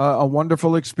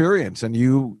wonderful experience. And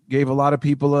you gave a lot of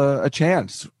people a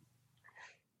chance.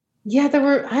 Yeah,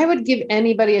 I would give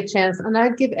anybody a chance, and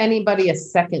I'd give anybody a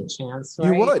second chance.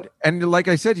 Right? You would. And like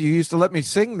I said, you used to let me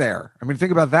sing there. I mean,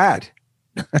 think about that.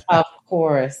 Of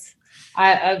course.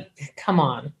 I come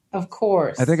on. Of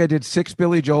course. I think I did 6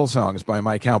 Billy Joel songs by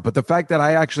my count. But the fact that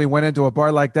I actually went into a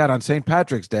bar like that on St.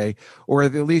 Patrick's Day, or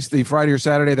at least the Friday or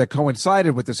Saturday that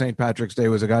coincided with the St. Patrick's Day,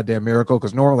 was a goddamn miracle,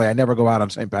 because normally I never go out on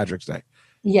St. Patrick's Day.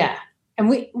 Yeah. And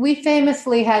we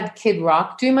famously had Kid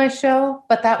Rock do my show,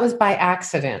 but that was by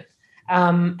accident.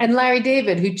 And Larry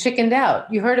David, who chickened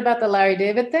out. You heard about the Larry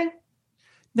David thing?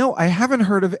 No, I haven't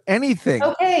heard of anything.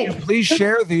 Okay. Please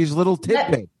share these little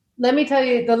tidbits. Let me tell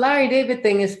you, the Larry David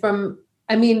thing is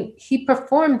he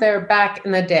performed there back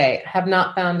in the day. I have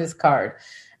not found his card.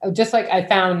 Just like I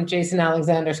found Jason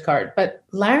Alexander's card. But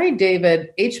Larry David,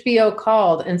 HBO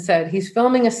called and said, he's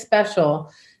filming a special.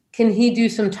 Can he do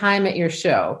some time at your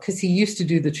show? Because he used to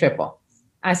do the triple.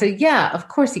 I said, yeah, of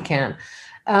course he can.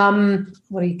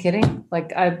 What, are you kidding?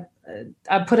 Like, I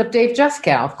put up Dave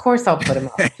Juskow. Of course I'll put him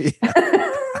up.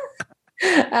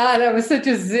 That was such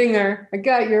a zinger. I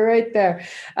got you right there.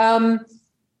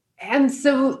 And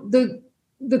so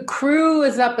the crew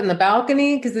was up in the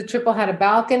balcony, because the triple had a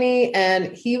balcony, and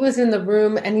he was in the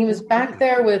room, and he was back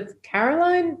there with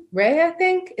Caroline Ray, I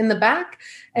think, in the back.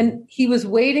 And he was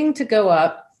waiting to go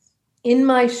up in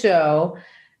my show.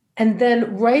 And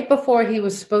then right before he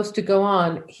was supposed to go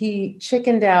on, he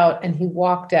chickened out and he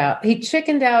walked out.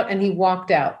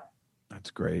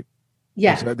 That's great.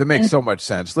 Yeah. That makes so much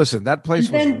sense. Listen, that place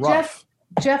was rough.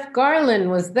 Jeff Garland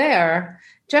was there.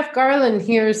 Jeff Garland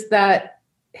hears that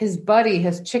his buddy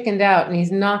has chickened out and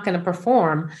he's not going to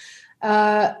perform.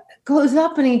 Goes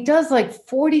up and he does like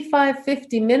 45,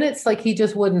 50 minutes. Like, he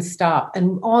just wouldn't stop.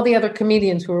 And all the other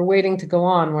comedians who were waiting to go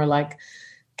on were like,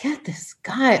 get this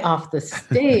guy off the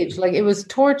stage. Like, it was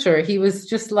torture. He was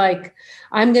just like,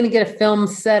 I'm going to get a film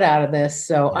set out of this,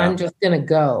 so I'm just going to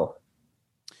go.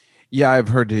 Yeah, I've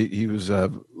heard he was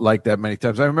like that many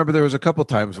times. I remember there was a couple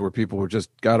times where people were just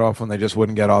got off when they just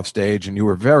wouldn't get off stage, and you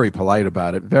were very polite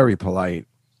about it, very polite.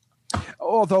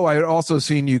 Although I had also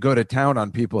seen you go to town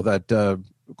on people that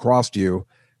crossed you,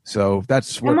 so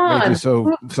that's what made you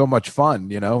so much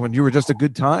fun, and you were just a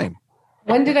good time.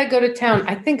 When did I go to town?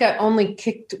 I think I only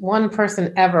kicked one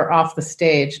person ever off the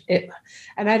stage.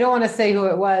 And I don't want to say who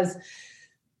it was,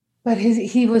 but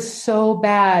he was so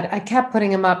bad. I kept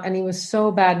putting him up, and he was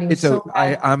so bad. And he was so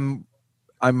bad. I'm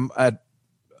at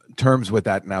terms with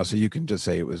that now, so you can just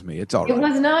say it was me. It's all right. It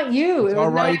was not you. It's all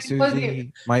right,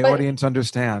 Susie. My audience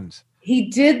understands.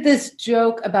 He did this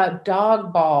joke about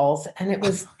dog balls, and it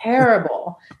was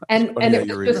terrible. And it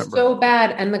was just so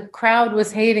bad, and the crowd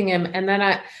was hating him. And then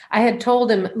I had told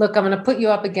him, look, I'm going to put you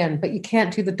up again, but you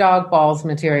can't do the dog balls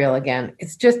material again.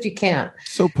 It's just, you can't.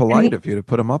 So polite of you to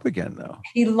put him up again, though.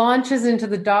 He launches into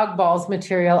the dog balls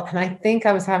material, and I think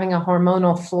I was having a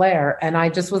hormonal flare, and I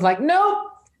just was like, nope.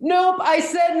 I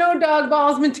said no dog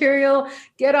balls material.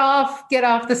 Get off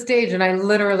the stage. And I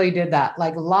literally did that,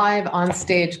 like live on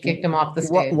stage, kicked him off the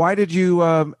stage. Why did you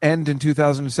end in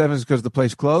 2007? Is because the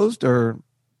place closed, or?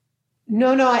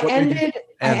 No, I ended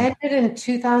in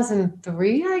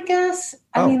 2003, I guess.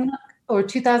 Or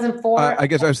 2004. I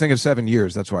guess I was thinking 7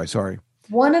 years. That's why. Sorry.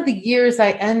 One of the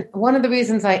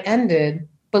reasons I ended,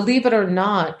 believe it or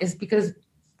not, is because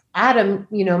Adam,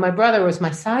 my brother, was my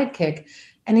sidekick.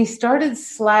 And he started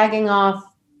slagging off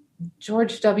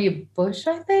George W. Bush,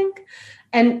 I think.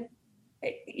 And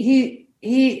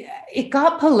it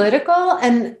got political,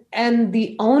 and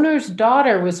the owner's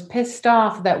daughter was pissed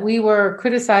off that we were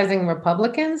criticizing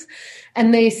Republicans.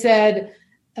 And they said,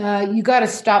 you got to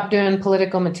stop doing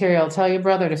political material. Tell your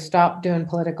brother to stop doing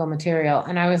political material.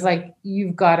 And I was like,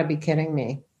 you've got to be kidding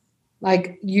me.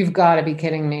 Like, you've got to be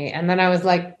kidding me. And then I was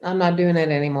like, I'm not doing it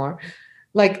anymore.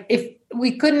 Like, if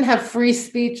we couldn't have free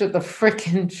speech at the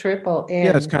frickin' Triple Inn.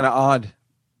 Yeah, it's kind of odd.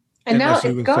 And now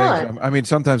it's gone. I mean,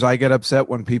 sometimes I get upset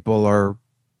when people are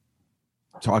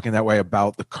talking that way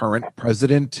about the current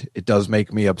president. It does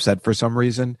make me upset for some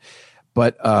reason.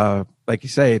 But like you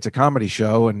say, it's a comedy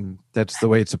show, and that's the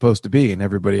way it's supposed to be, and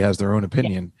everybody has their own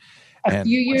opinion. A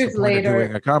few years later,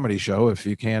 doing a comedy show if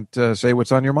you can't say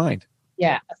what's on your mind.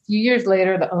 Yeah. A few years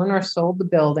later, the owner sold the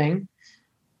building,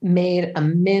 made a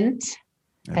mint.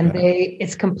 And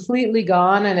it's completely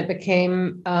gone, and it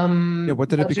became what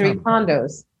did it luxury become?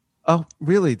 condos. Oh,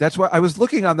 really? That's why I was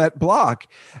looking on that block,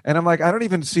 and I'm like, I don't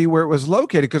even see where it was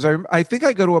located, because I think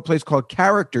I go to a place called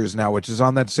Characters now, which is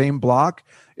on that same block.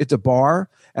 It's a bar,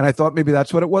 and I thought maybe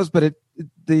that's what it was, but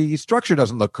the structure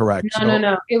doesn't look correct.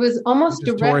 No. It was almost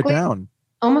tore it down.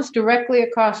 Almost directly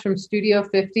across from Studio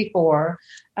 54.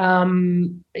 I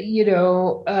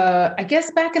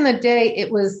guess back in the day,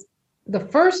 it was the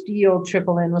first Olde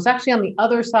Tripple Inn was actually on the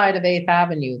other side of 8th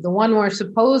Avenue, the one where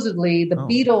supposedly the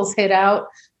Beatles hit out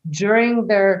during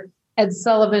their Ed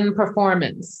Sullivan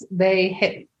performance.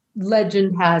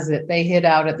 Legend has it, they hit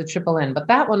out at the Tripple Inn, but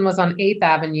that one was on 8th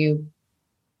Avenue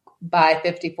by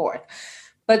 54th.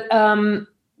 But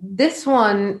this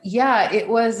one, it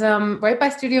was right by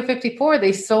Studio 54.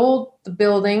 They sold the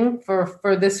building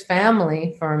for this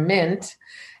family for a mint,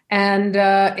 and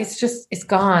it's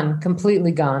gone,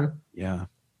 completely gone. Yeah,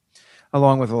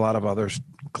 along with a lot of other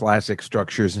classic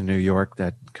structures in New York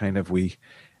that kind of we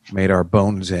made our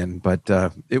bones in. But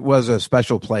it was a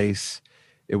special place.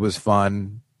 It was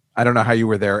fun. I don't know how you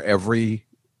were there every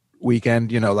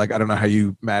weekend, I don't know how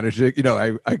you managed it.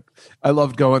 I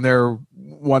loved going there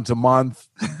once a month,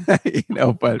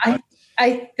 but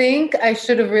I think I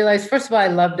should have realized, first of all, I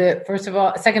loved it.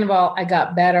 Second of all, I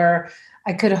got better.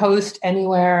 I could host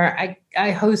anywhere.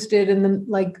 I hosted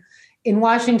in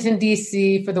Washington,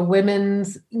 DC for the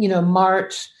women's,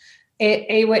 March.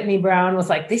 A. Whitney Brown was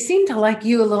like, they seem to like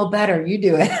you a little better. You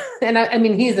do it. And I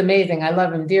mean, he's amazing. I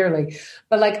love him dearly.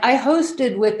 But I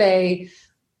hosted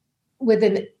with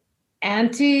an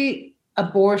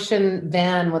anti-abortion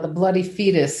van with a bloody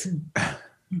fetus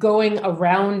going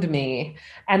around me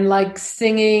and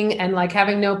singing and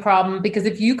having no problem. Because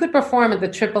if you could perform at the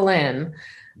Tripple Inn,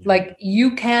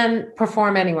 you can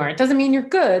perform anywhere. It doesn't mean you're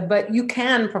good, but you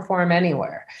can perform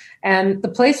anywhere. And the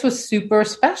place was super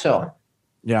special.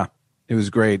 Yeah, it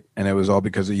was great. And it was all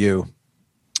because of you.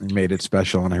 You made it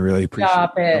special, and I really appreciate it.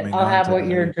 Stop it. I'll have what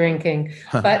you're drinking.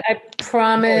 But I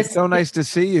promise. It's so nice to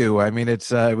see you. I mean,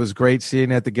 it was great seeing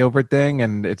you at the Gilbert thing,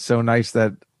 and it's so nice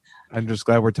that I'm just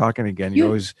glad we're talking again. You've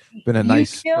always been a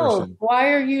nice person.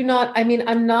 Why are you not? I mean,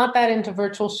 I'm not that into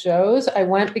virtual shows. I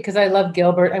went because I love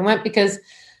Gilbert. I went because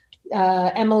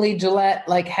Emily Gillette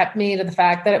kept me to the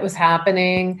fact that it was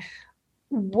happening.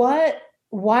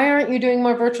 Why aren't you doing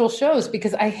more virtual shows?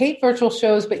 Because I hate virtual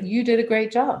shows, but you did a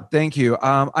great job. Thank you.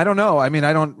 I don't know. I mean,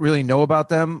 I don't really know about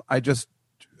them. I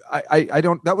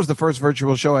don't, that was the first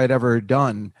virtual show I'd ever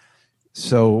done.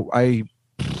 So I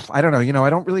don't know. I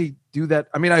don't really do that.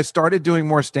 I mean, I started doing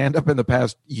more stand-up in the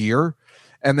past year,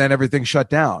 and then everything shut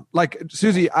down.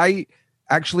 Susie, I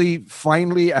actually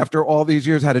finally, after all these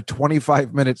years, had a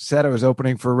 25-minute set. I was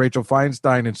opening for Rachel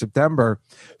Feinstein in September.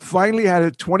 Finally had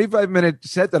a 25-minute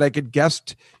set that I could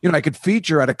guest, I could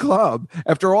feature at a club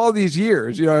after all these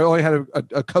years. I only had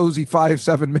a cozy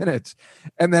 5-7 minutes,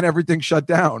 and then everything shut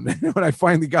down when I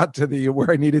finally got to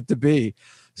where I needed to be.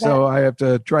 So I have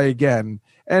to try again.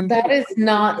 And that is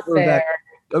not fair.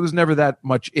 I was never that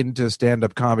much into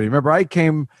stand-up comedy. Remember, I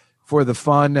came for the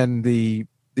fun and the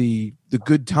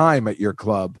good time at your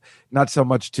club, not so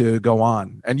much to go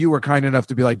on. And you were kind enough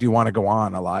to be like, do you want to go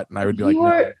on a lot? And I would be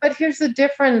no. But here's the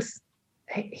difference.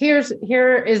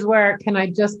 Here is where, can I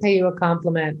just pay you a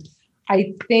compliment?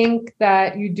 I think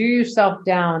that you do yourself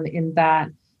down in that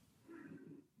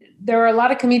there are a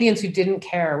lot of comedians who didn't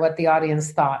care what the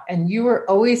audience thought. And you were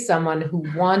always someone who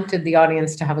wanted the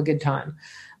audience to have a good time.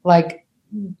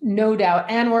 No doubt.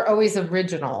 And we're always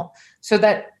original. So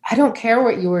that I don't care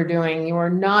what you were doing. You were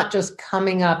not just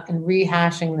coming up and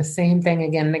rehashing the same thing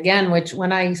again and again, which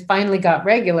when I finally got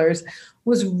regulars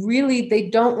was really, they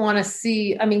don't want to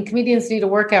see. I mean, comedians need a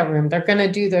workout room. They're going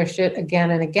to do their shit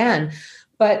again and again.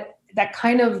 But that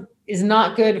kind of is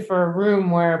not good for a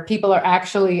room where people have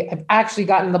actually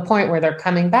gotten to the point where they're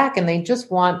coming back and they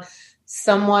just want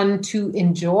someone to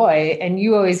enjoy, and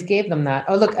you always gave them that.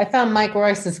 Oh, look, I found Mike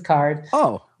Royce's card.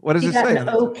 Oh, what does it say?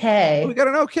 Okay. We got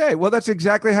an okay. Well, that's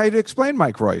exactly how you'd explain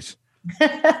Mike Royce.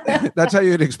 That's how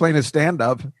you'd explain his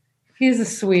stand-up. He's the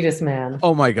sweetest man.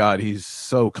 Oh, my God. He's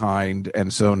so kind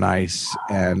and so nice,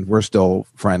 and we're still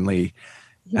friendly.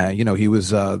 He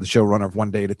was the showrunner of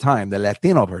One Day at a Time, the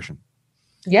Latino version.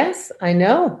 Yes, I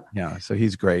know. Yeah, so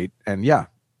he's great. And,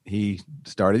 he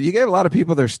started. You gave a lot of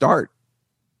people their start.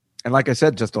 And like I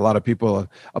said, just a lot of people,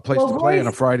 a place to play on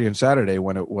a Friday and Saturday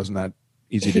when it wasn't that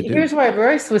easy to do. Here's why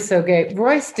Royce was so great.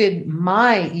 Royce did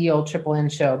my Olde Tripple Inn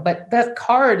show, but that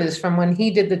card is from when he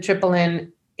did the Tripple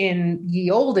Inn in ye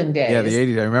olden days. Yeah, the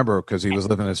 80s. I remember because he was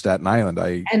living in Staten Island.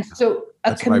 A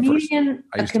comedian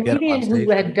who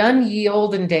had done ye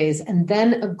olden days and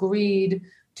then agreed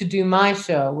to do my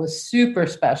show was super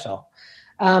special.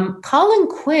 Colin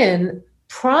Quinn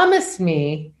promised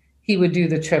me he would do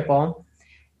the triple.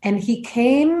 And he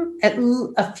came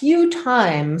a few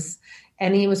times,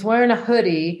 and he was wearing a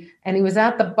hoodie, and he was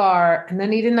at the bar, and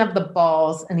then he didn't have the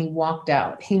balls, and he walked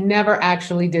out. He never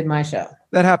actually did my show.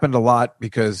 That happened a lot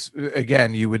because,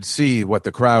 again, you would see what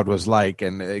the crowd was like.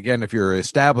 And again, if you're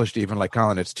established, even like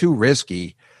Colin, it's too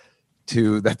risky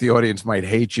that the audience might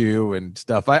hate you and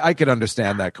stuff. I could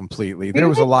understand that completely. There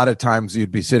was a lot of times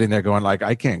you'd be sitting there going like,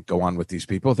 I can't go on with these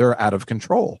people. They're out of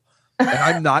control. And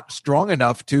I'm not strong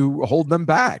enough to hold them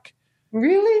back.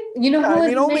 Really? You know, I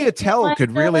mean, only Attell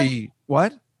could really,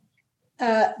 what?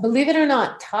 Believe it or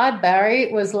not, Todd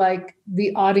Barry was like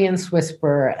the audience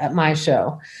whisperer at my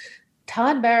show.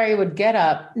 Todd Barry would get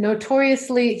up.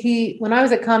 Notoriously, when I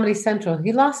was at Comedy Central,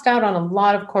 he lost out on a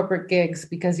lot of corporate gigs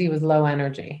because he was low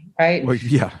energy, right? Well,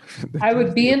 yeah. I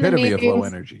would be in the meetings, of low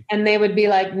energy. And they would be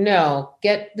like, no,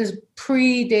 get this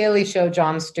pre-Daily Show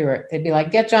Jon Stewart. They'd be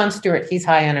like, get Jon Stewart. He's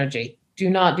high energy. Do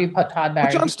not do Todd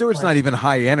Barry. Well, Jon Stewart's not even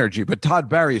high energy, but Todd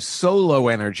Barry is so low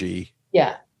energy.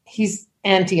 Yeah, he's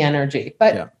anti-energy.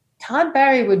 But Todd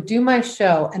Barry would do my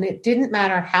show, and it didn't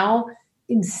matter how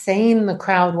insane the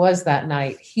crowd was that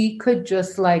night. He could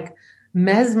just like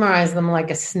mesmerize them like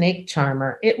a snake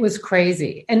charmer. It was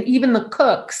crazy. And even the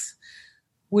cooks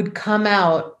would come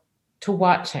out to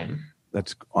watch him.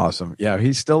 That's awesome. Yeah,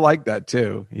 he's still like that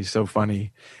too. He's so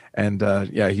funny. And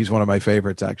he's one of my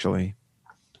favorites actually.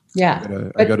 Yeah.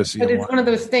 I go to see him. But it's one of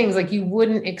those things like you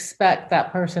wouldn't expect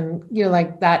that person,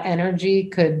 like that energy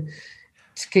could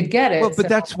get it. Well, but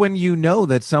that's when you know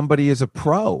that somebody is a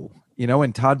pro.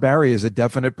 And Todd Barry is a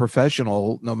definite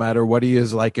professional, no matter what he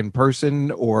is like in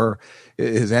person or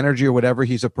his energy or whatever.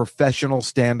 He's a professional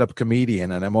stand-up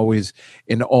comedian, and I'm always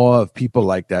in awe of people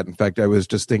like that. In fact, I was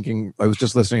just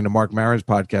listening to Mark Maron's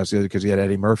podcast because he had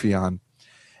Eddie Murphy on,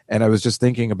 and I was just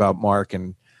thinking about Mark.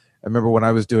 And I remember when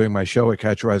I was doing my show at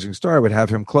Catch a Rising Star, I would have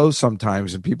him close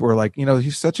sometimes, and people were like,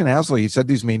 he's such an asshole. He said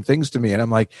these mean things to me. And I'm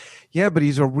like, yeah, but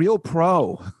he's a real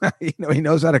pro. He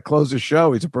knows how to close a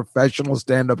show. He's a professional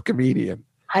stand-up comedian.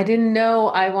 I didn't know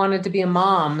I wanted to be a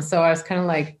mom. So I was kind of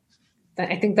like,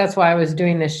 I think that's why I was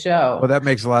doing this show. Well, that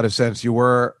makes a lot of sense. You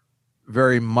were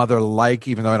very mother-like,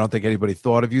 even though I don't think anybody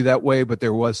thought of you that way, but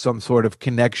there was some sort of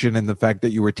connection in the fact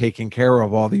that you were taking care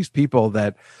of all these people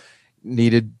that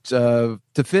needed to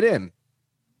fit in.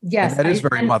 Yes. And that is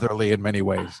very motherly in many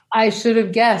ways. I should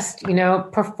have guessed,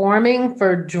 performing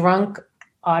for drunk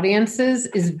audiences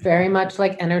is very much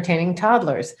like entertaining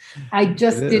toddlers. I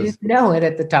just didn't know it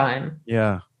at the time.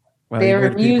 Yeah. Well, they're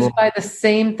amused by the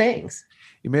same things.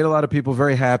 You made a lot of people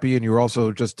very happy, and you were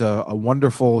also just a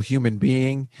wonderful human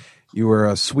being. You were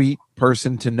a sweet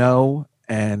person to know,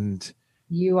 and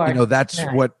you are. That's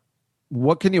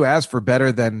what can you ask for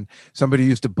better than somebody who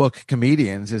used to book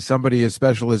comedians is somebody as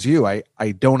special as you.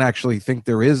 I don't actually think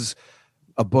there is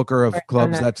a booker of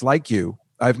clubs that's like you.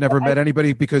 I've never met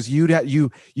anybody because you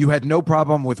had no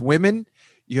problem with women.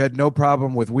 You had no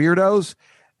problem with weirdos.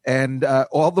 And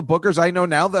all the bookers I know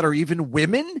now that are even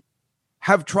women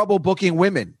have trouble booking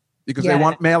women because they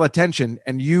want male attention.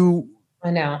 And you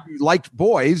liked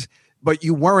boys, but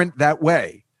you weren't that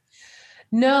way.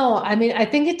 No, I mean, I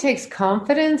think it takes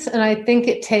confidence, and I think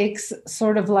it takes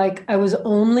sort of like I was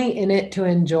only in it to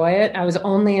enjoy it. I was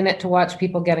only in it to watch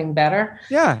people getting better.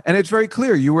 Yeah, and it's very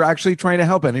clear you were actually trying to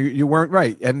help, and you weren't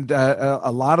right. And a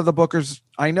lot of the bookers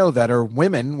I know that are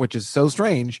women, which is so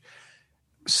strange,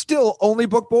 still only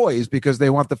book boys because they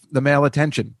want the male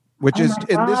attention, which is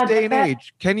in this day and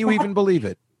age. Can you even believe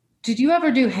it? Did you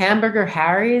ever do Hamburger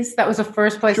Harry's? That was the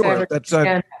first place I ever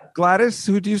did. Gladys,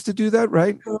 who used to do that,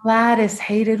 right? Gladys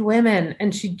hated women,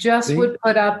 and she just would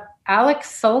put up.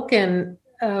 Alex Sulkin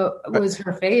was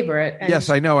her favorite. And yes,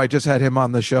 I know. I just had him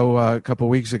on the show a couple of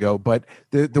weeks ago. But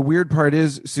the weird part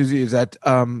is, Susie, is that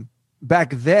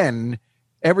back then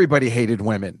everybody hated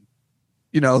women.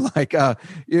 It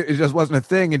just wasn't a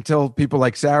thing until people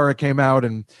like Sarah came out,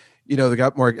 and they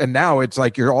got more. And now it's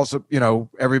like you're also,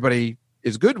 everybody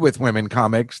is good with women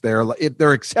comics. They're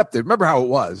accepted. Remember how it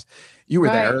was. You were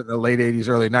there in the late 80s,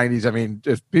 early 90s. I mean,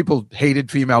 just people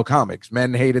hated female comics.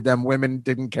 Men hated them. Women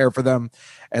didn't care for them.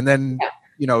 And then,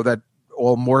 that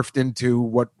all morphed into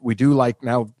what we do like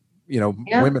now.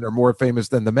 Women are more famous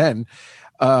than the men.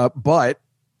 But,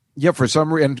 for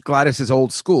some reason, Gladys is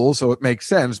old school, so it makes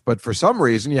sense. But for some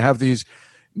reason, you have these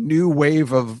new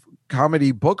wave of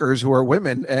comedy bookers who are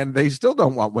women, and they still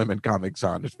don't want women comics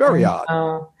on. It's very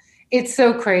odd. It's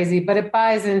so crazy, but it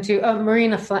buys into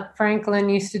Marina Franklin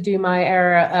used to do my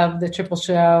era of the Triple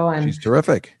Show, and she's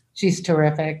terrific.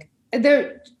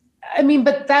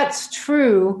 But that's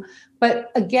true.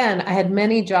 But again, I had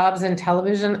many jobs in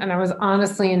television, and I was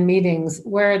honestly in meetings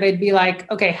where they'd be like,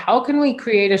 okay, how can we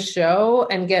create a show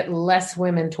and get less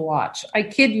women to watch? I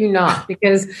kid you not,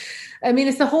 because I mean,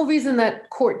 it's the whole reason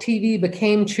that court TV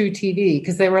became true TV,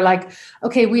 because they were like,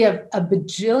 okay, we have a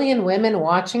bajillion women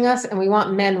watching us and we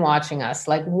want men watching us,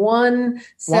 like one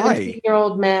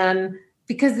 17-year-old man.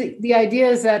 Because the idea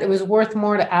is that it was worth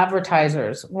more to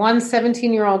advertisers. One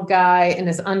 17-year-old guy in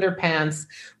his underpants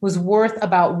was worth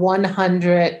about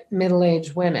 100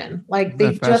 middle-aged women. Like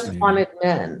they just wanted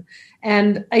men.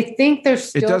 And I think there's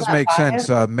still it does that make bias.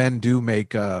 sense. Men do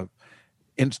make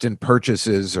instant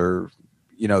purchases, or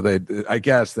I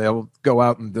guess they'll go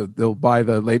out and they'll buy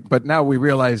the late. But now we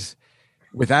realize,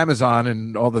 with Amazon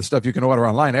and all the stuff you can order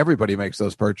online, everybody makes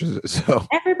those purchases. So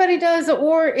everybody does.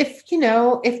 Or if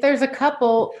there's a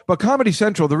couple. But Comedy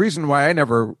Central, the reason why I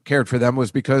never cared for them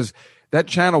was because that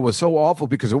channel was so awful,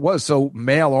 because it was so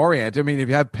male oriented. I mean, if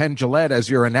you have Penn Jillette as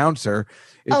your announcer,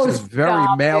 it's just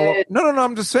very male. No,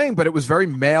 I'm just saying, but it was very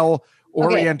male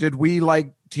oriented. Okay. We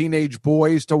like teenage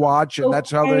boys to watch, and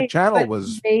that's how the channel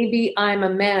was. Maybe I'm a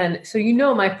man. So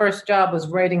my first job was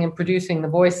writing and producing the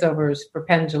voiceovers for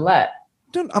Penn Jillette.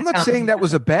 I'm not saying that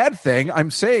was a bad thing.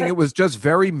 I'm saying it was just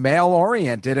very male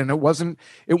oriented, and it wasn't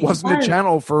a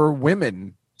channel for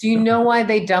women. Do you know why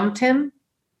they dumped him?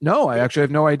 No, I actually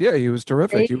have no idea. He was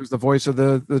terrific. He was the voice of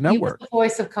the network. He was the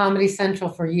voice of Comedy Central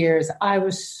for years. I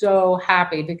was so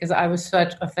happy because I was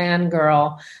such a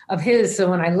fangirl of his. So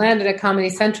when I landed at Comedy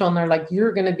Central and they're like,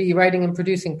 you're going to be writing and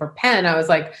producing for Penn, I was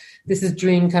like, this is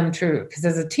dream come true. Because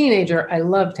as a teenager, I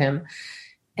loved him.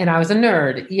 And I was a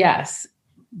nerd, yes.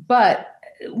 But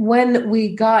when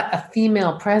we got a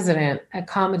female president at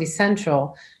Comedy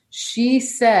Central, she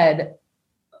said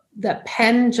that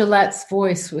Penn Jillette's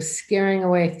voice was scaring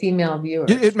away female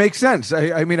viewers. It makes sense.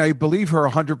 I mean, I believe her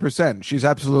 100%. She's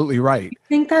absolutely right. You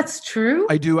think that's true?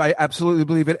 I do. I absolutely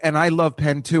believe it. And I love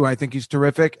Penn too. I think he's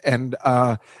terrific. And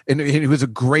it was a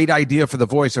great idea for the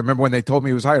voice. I remember when they told me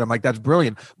he was hired, I'm like, that's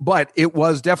brilliant. But it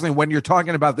was definitely, when you're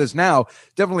talking about this now,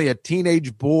 definitely a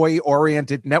teenage boy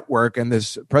oriented network. And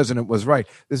this president was right.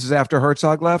 This is after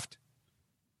Herzog left?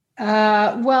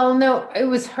 Well, no, it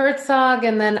was Herzog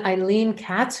and then Eileen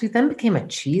Katz, who then became a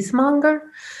cheesemonger.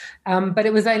 But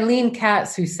it was Eileen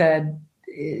Katz who said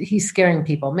he's scaring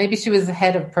people. Maybe she was the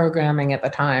head of programming at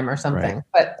the time or something.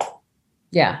 Right. But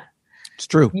yeah, it's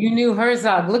true. You knew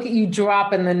Herzog. Look at you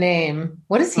dropping the name.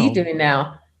 What is he doing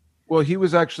now? Well, he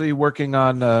was actually working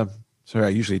on. Sorry, I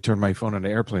usually turn my phone into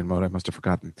airplane mode. I must have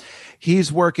forgotten. He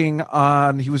was working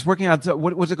on.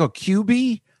 What was it called?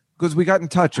 QB. Because we got in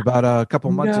touch about a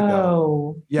couple months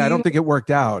ago. Yeah, I don't think it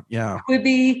worked out. Yeah.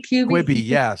 Quibi.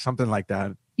 Yeah, something like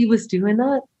that. He was doing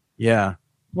that? Yeah.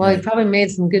 Well, he probably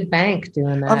made some good bank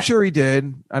doing that. I'm sure he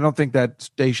did. I don't think that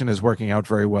station is working out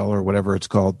very well, or whatever it's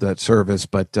called, that service.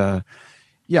 But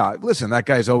yeah, listen, that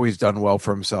guy's always done well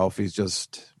for himself. He's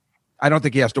just, I don't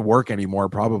think he has to work anymore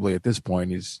probably at this point.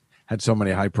 He's had so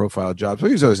many high profile jobs. But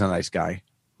he's always a nice guy.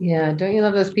 Yeah, don't you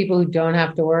love those people who don't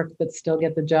have to work but still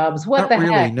get the jobs? What the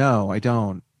heck? No, I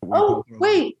don't. Oh,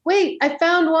 wait, I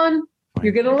found one.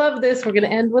 You're going to love this. We're going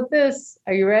to end with this.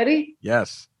 Are you ready?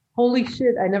 Yes. Holy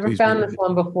shit, I never found this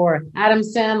one before. Adam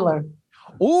Sandler.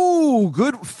 Oh,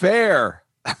 good. Fair.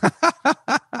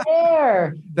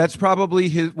 Fair. That's probably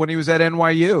his when he was at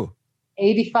NYU.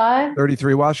 85?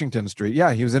 33 Washington Street.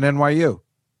 Yeah, he was in NYU.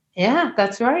 Yeah,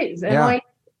 that's right. It's NYU.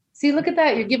 See, look at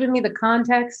that. You're giving me the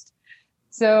context.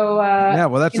 So yeah,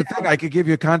 well, that's the thing. I could give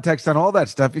you context on all that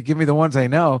stuff. You give me the ones I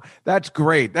know. That's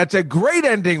great. That's a great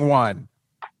ending one.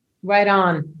 Right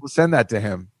on. We'll send that to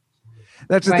him.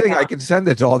 That's the thing. I can send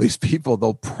it to all these people.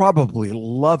 They'll probably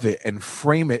love it and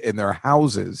frame it in their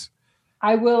houses.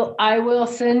 I will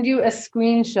send you a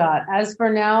screenshot. As for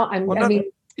now, don't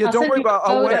worry about.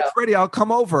 Oh, when it's ready, I'll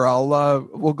come over.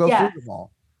 We'll go through them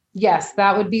all. Yes,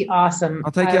 that would be awesome.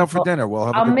 I'll take you out for dinner. We'll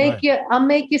have. I'll make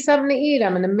you something to eat.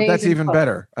 I'm an amazing. That's even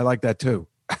better. I like that too.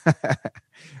 But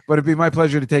it'd be my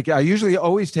pleasure to take you. I usually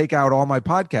always take out all my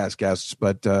podcast guests,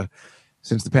 but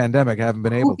since the pandemic, I haven't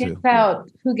been able to.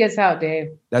 Who gets out,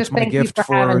 Dave? That's my gift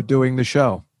for doing the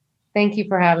show. Thank you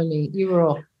for having me. You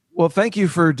rule. Well, thank you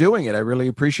for doing it. I really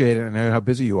appreciate it, and I know how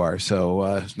busy you are. So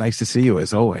it's nice to see you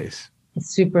as always. It's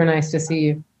super nice to see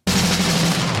you.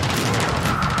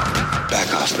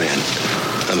 Back off, man.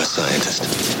 I'm a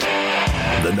scientist.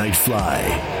 The Night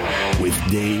Fly with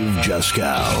Dave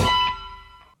Juskow.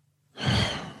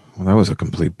 Well, that was a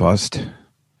complete bust.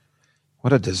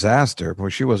 What a disaster. Boy,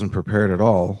 she wasn't prepared at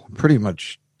all. Pretty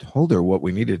much told her what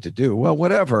we needed to do. Well,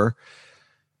 whatever.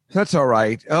 That's all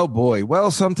right. Oh, boy.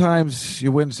 Well, sometimes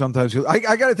you win, sometimes you... I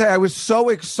got to tell you, I was so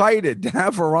excited to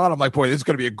have her on. I'm like, boy, this is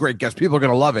going to be a great guest. People are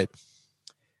going to love it.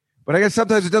 But I guess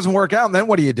sometimes it doesn't work out, and then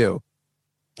what do?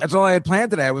 That's all I had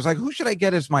planned today. I was like, who should I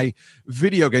get as my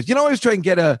video guest? I always try and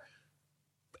get an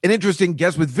interesting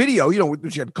guest with video.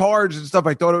 She had cards and stuff.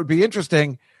 I thought it would be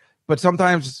interesting. But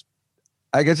sometimes...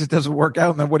 I guess it doesn't work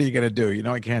out, and then what are you going to do?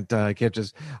 I can't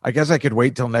just, I guess I could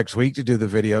wait till next week to do the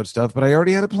video and stuff, but I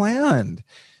already had it planned,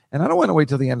 and I don't want to wait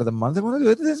till the end of the month. I want to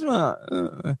do it this month.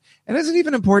 And is it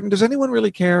even important? Does anyone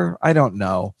really care? I don't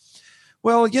know.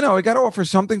 Well, I got to offer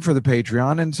something for the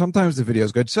Patreon, and sometimes the video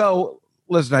is good. So,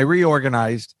 listen, I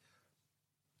reorganized,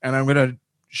 and I'm going to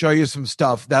show you some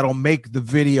stuff that'll make the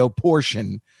video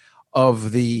portion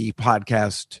of the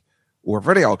podcast or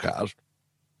video cast,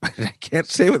 I can't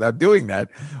say without doing that,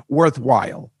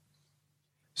 worthwhile.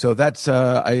 So that's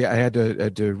I had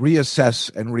to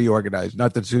reassess and reorganize.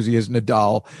 Not that Susie is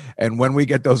Nadal, and when we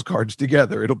get those cards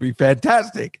together, it'll be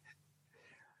fantastic.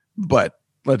 But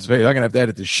let's face it, I'm gonna have to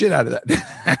edit the shit out of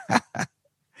that.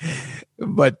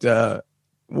 But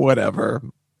whatever.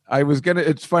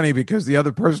 It's funny because the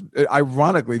other person,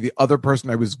 ironically, the other person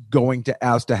I was going to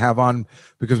ask to have on,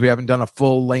 because we haven't done a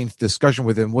full length discussion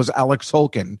with him, was Alex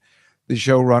Holkin, the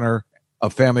showrunner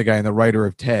of Family Guy and the writer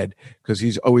of Ted, because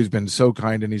he's always been so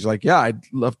kind. And he's like, yeah, I'd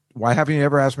love, why haven't you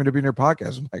ever asked me to be in your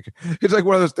podcast? I'm like, it's like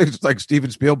one of those things. It's like Steven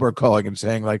Spielberg calling and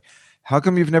saying, like, how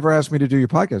come you've never asked me to do your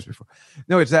podcast before?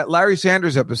 No, it's that Larry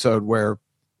Sanders episode where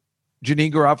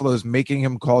Janine Garofalo is making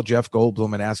him call Jeff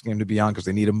Goldblum and asking him to be on because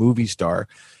they need a movie star.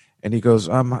 And he goes,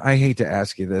 I hate to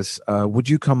ask you this. Would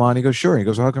you come on? He goes, sure. He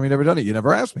goes, how come you never done it? You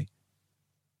never asked me.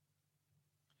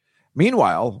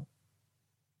 Meanwhile,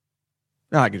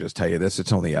 I can just tell you this.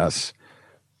 It's only us.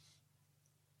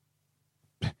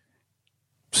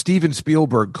 Steven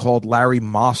Spielberg called Larry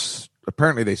Moss.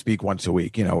 Apparently they speak once a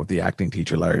week, with the acting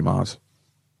teacher, Larry Moss.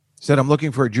 Said, I'm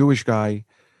looking for a Jewish guy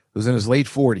who's in his late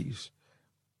 40s.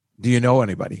 Do you know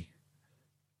anybody?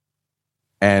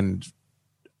 And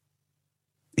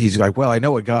he's like, well, I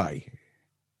know a guy.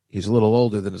 He's a little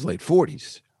older than his late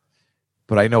 40s,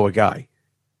 but I know a guy.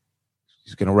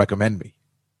 He's going to recommend me.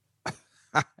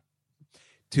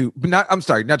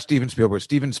 Not Steven Spielberg,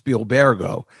 Steven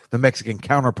Spielbergo, the Mexican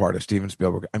counterpart of Steven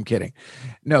Spielberg. I'm kidding.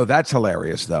 No, that's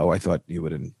hilarious, though. I thought you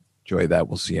would enjoy that.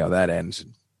 We'll see how that ends.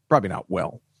 Probably not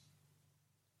well.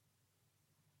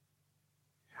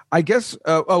 I guess,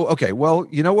 okay. Well,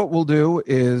 you know what we'll do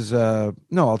is,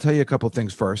 I'll tell you a couple of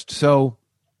things first. So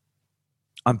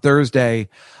on Thursday,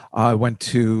 I went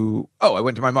to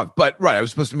my mom, but right, I was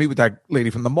supposed to meet with that lady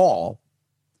from the mall.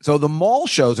 So the mall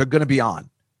shows are going to be on.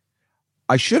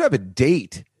 I should have a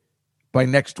date by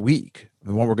next week.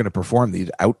 The one we're going to perform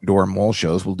these outdoor mall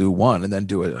shows. We'll do one and then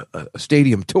do a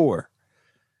stadium tour.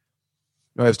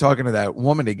 I was talking to that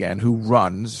woman again who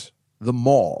runs the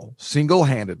mall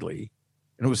single-handedly.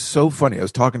 And it was so funny. I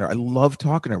was talking to her. I love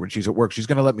talking to her when she's at work. She's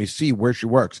going to let me see where she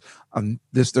works on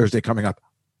this Thursday coming up.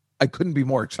 I couldn't be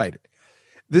more excited.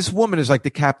 This woman is like the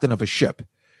captain of a ship.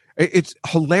 It's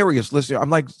hilarious. Listen, I'm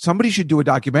like, somebody should do a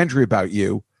documentary about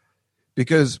you,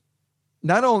 because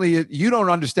not only you don't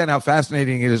understand how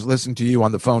fascinating it is listening to you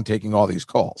on the phone taking all these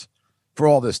calls for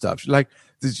all this stuff. She's like,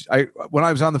 when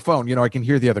I was on the phone, I can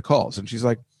hear the other calls. And she's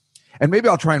like, and maybe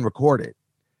I'll try and record it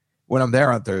when I'm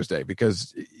there on Thursday,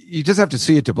 because you just have to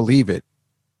see it to believe it.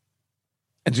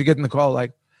 And she gets in the call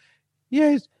like,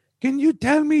 yes, can you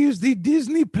tell me, is the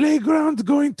Disney playground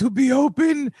going to be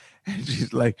open? And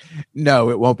she's like, no,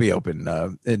 it won't be open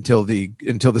until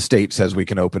the state says we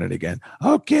can open it again.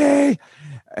 Okay.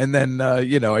 And then,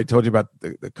 I told you about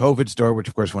the COVID store, which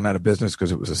of course went out of business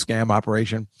because it was a scam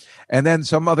operation. And then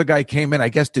some other guy came in, I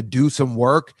guess, to do some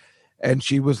work. And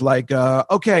she was like,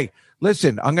 okay,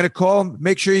 listen, I'm going to call,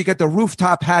 make sure you get the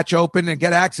rooftop hatch open and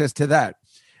get access to that.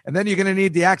 And then you're going to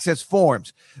need the access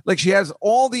forms. Like, she has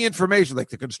all the information, like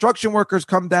the construction workers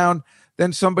come down.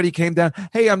 Then somebody came down.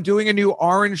 Hey, I'm doing a new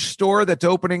orange store that's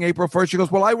opening April 1st. She goes,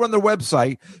 well, I run the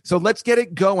website, so let's get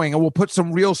it going, and we'll put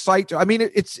some real site. I mean,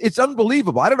 it's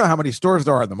unbelievable. I don't know how many stores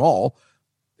there are in the mall.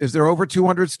 Is there over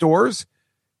 200 stores?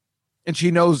 And she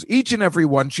knows each and every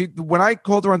one. When I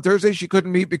called her on Thursday, she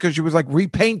couldn't meet because she was like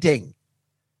repainting.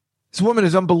 This woman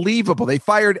is unbelievable. They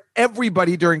fired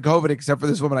everybody during COVID except for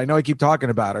this woman. I know I keep talking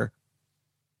about her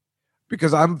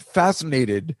because I'm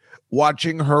fascinated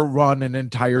watching her run an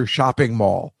entire shopping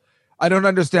mall. I don't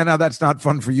understand how that's not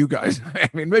fun for you guys. I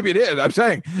mean, maybe it is. I'm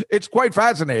saying it's quite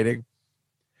fascinating.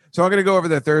 So I'm going to go over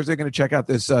there Thursday. Going to check out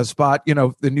this spot,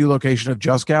 the new location of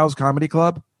Just Gal's Comedy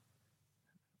Club.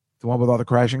 The one with all the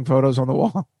crashing photos on the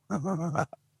wall.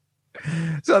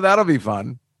 So that'll be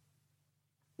fun.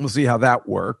 We'll see how that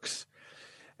works.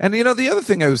 And, the other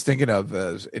thing I was thinking of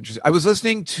is interesting. I was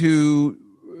listening to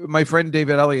my friend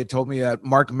David Elliott told me that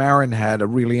Mark Maron had a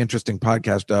really interesting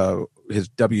podcast, his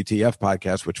WTF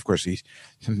podcast, which, of course,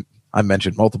 I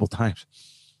mentioned multiple times.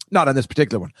 Not on this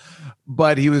particular one.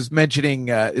 But he was mentioning,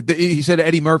 he said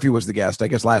Eddie Murphy was the guest, I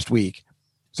guess, last week.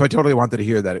 So I totally wanted to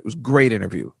hear that. It was a great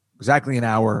interview. Exactly an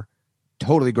hour.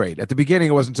 Totally great. At the beginning,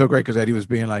 it wasn't so great because Eddie was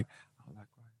being like,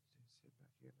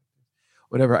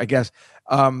 whatever, I guess.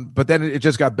 But then it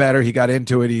just got better. He got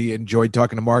into it. He enjoyed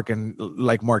talking to Mark. And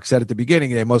like Mark said at the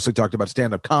beginning, they mostly talked about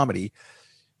stand-up comedy,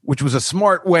 which was a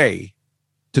smart way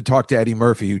to talk to Eddie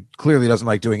Murphy, who clearly doesn't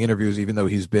like doing interviews, even though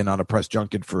he's been on a press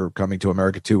junket for Coming to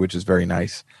America 2, which is very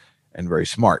nice and very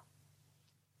smart.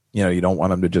 You don't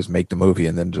want him to just make the movie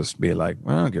and then just be like,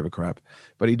 well, I don't give a crap.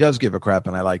 But he does give a crap,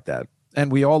 and I like that. And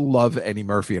we all love Eddie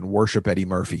Murphy and worship Eddie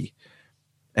Murphy.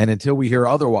 And until we hear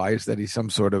otherwise, that he's some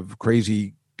sort of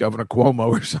crazy Governor Cuomo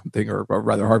or something, or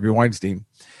rather Harvey Weinstein,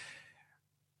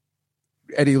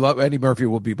 Eddie Murphy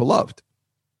will be beloved.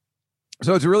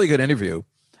 So it's a really good interview.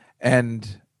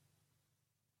 And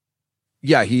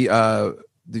yeah, he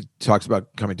talks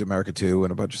about Coming to America 2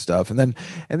 and a bunch of stuff. And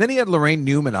then he had Lorraine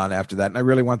Newman on after that. And I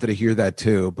really wanted to hear that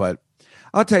too. But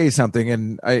I'll tell you something.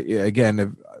 And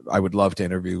I would love to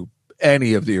interview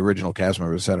any of the original cast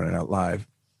members of Saturday Night Live.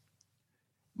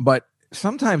 But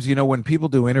sometimes, when people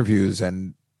do interviews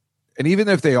and even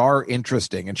if they are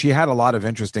interesting, and she had a lot of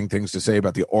interesting things to say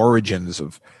about the origins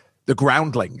of the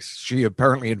Groundlings. She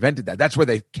apparently invented that. That's where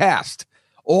they cast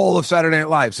all of Saturday Night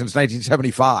Live since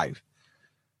 1975.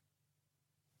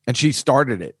 And she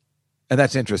started it. And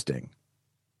that's interesting.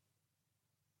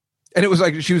 And it was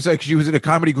like she was in a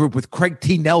comedy group with Craig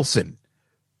T. Nelson.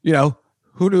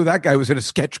 Who knew that guy was in a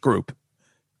sketch group?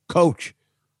 Coach.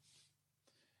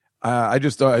 I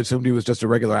assumed he was just a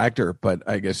regular actor, but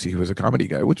I guess he was a comedy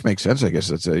guy, which makes sense. I guess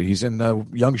he's in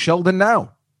Young Sheldon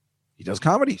now. He does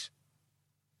comedies.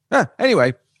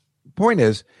 Anyway, point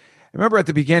is, I remember at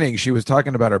the beginning she was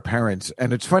talking about her parents,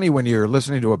 and it's funny when you're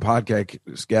listening to a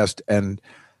podcast guest and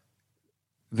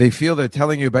they feel they're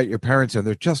telling you about your parents and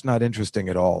they're just not interesting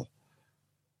at all.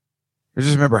 I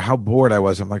just remember how bored I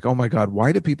was. I'm like, oh my God,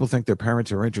 why do people think their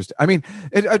parents are interesting? I mean,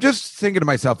 I'm just thinking to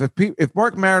myself, if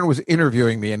Mark Maron was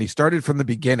interviewing me and he started from the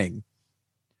beginning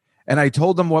and I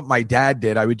told him what my dad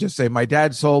did, I would just say, my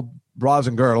dad sold bras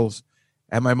and girdles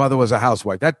and my mother was a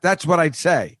housewife. That's what I'd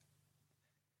say.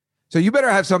 So you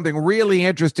better have something really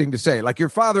interesting to say. Like your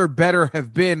father better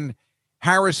have been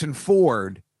Harrison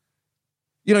Ford.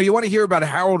 You want to hear about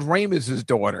Harold Ramis's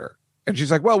daughter. And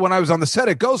she's like, well, when I was on the set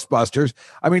of Ghostbusters,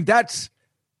 I mean, that's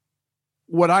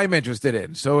what I'm interested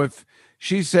in. So if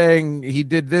she's saying he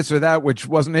did this or that, which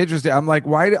wasn't interesting, I'm like,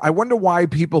 why? I wonder why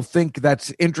people think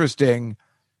that's interesting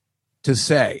to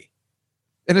say.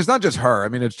 And it's not just her. I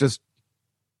mean, it's just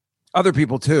other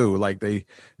people too. Like they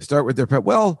start with their pet.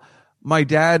 Well, my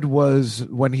dad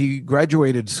when he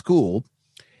graduated school,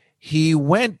 he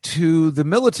went to the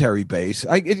military base.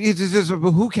 It's just,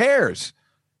 who cares?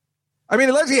 I mean,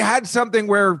 unless he had something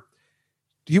where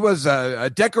he was a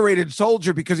decorated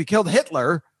soldier because he killed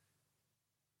Hitler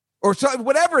or so,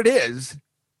 whatever it is,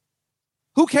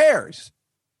 who cares?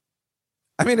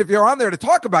 I mean, if you're on there to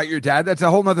talk about your dad, that's a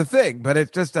whole nother thing. But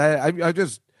it's just, I'm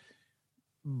just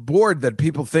bored that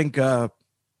people think, some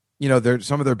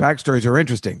of their backstories are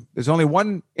interesting. There's only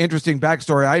one interesting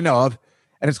backstory I know of,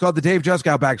 and it's called the Dave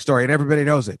Juskow backstory, and everybody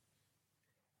knows it.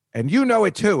 And you know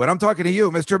it too. And I'm talking to you,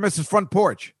 Mr. and Mrs. Front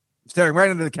Porch. Staring right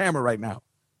into the camera right now.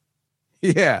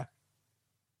 Yeah.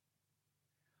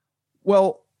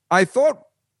 Well, I thought.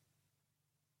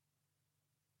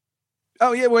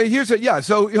 Oh, yeah. Well,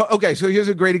 So here's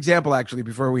a great example, actually,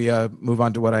 before we move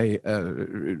on to what I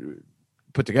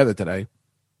put together today.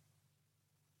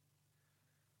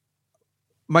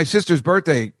 My sister's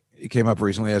birthday came up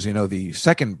recently, as you know, the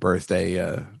second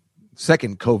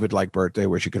COVID-like birthday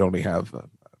where she could only have a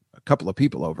couple of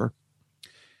people over.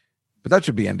 But that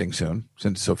should be ending soon,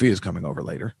 since Sophia's coming over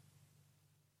later.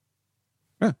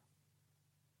 Yeah.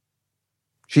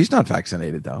 She's not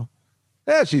vaccinated, though.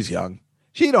 Yeah, she's young.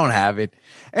 She don't have it.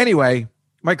 Anyway,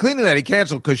 my cleaning lady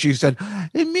canceled because she said,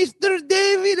 Mr.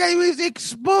 David, I was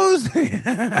exposed.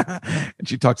 And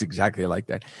she talks exactly like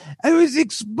that. I was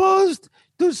exposed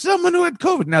to someone who had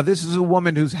COVID. Now, this is a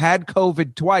woman who's had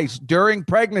COVID twice during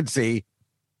pregnancy.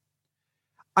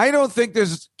 I don't think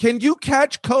can you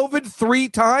catch COVID 3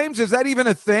 times? Is that even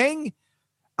a thing?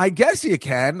 I guess you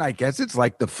can. I guess it's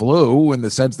like the flu in the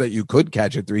sense that you could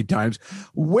catch it 3 times.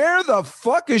 Where the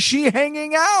fuck is she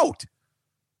hanging out?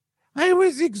 I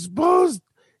was exposed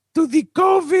to the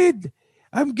COVID.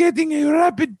 I'm getting a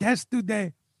rapid test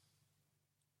today.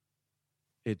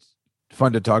 It's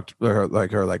fun to talk to her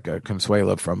like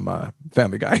Consuela from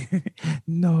Family Guy.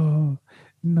 No.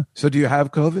 So do you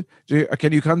have COVID?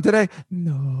 Can you come today?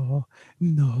 No.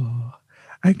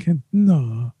 I can.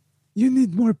 No. You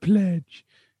need more pledge.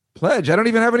 Pledge? I don't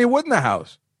even have any wood in the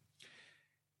house.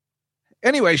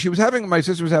 Anyway, my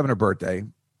sister was having her birthday,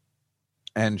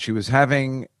 and she was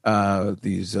having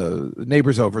these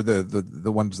neighbors over,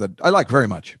 the ones that I like very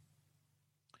much.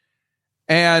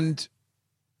 And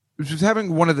she was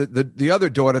having one of the other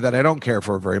daughter that I don't care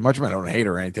for very much. I don't hate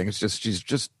her or anything. It's just she's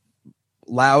just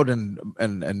loud and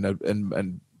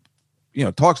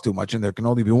talks too much, and there can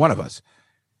only be one of us.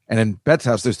 And in Beth's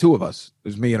house, there's two of us.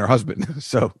 There's me and her husband.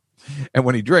 So, and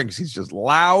when he drinks, he's just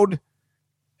loud,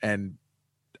 and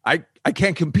I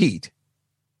can't compete.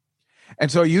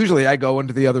 And so usually I go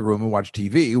into the other room and watch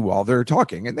TV while they're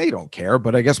talking, and they don't care.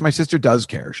 But I guess my sister does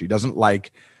care. She doesn't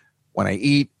like when I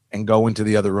eat and go into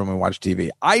the other room and watch TV.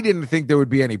 I didn't think there would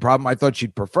be any problem. I thought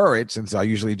she'd prefer it, since I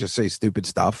usually just say stupid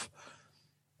stuff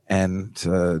and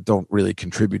don't really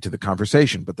contribute to the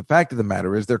conversation. But the fact of the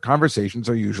matter is their conversations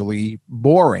are usually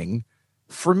boring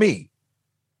for me.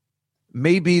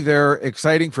 Maybe they're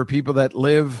exciting for people that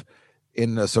live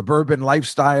in a suburban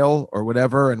lifestyle or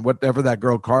whatever, and whatever that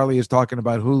girl Carly is talking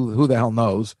about, who the hell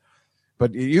knows.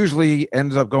 But it usually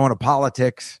ends up going to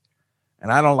politics,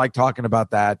 and I don't like talking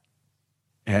about that.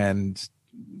 And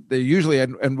they usually,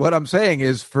 and what I'm saying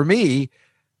is, for me,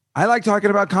 I like talking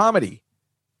about comedy,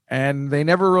 and they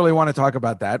never really want to talk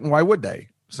about that. And why would they?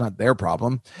 It's not their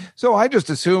problem. So I just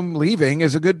assume leaving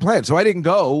is a good plan. So I didn't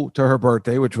go to her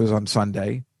birthday, which was on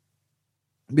Sunday,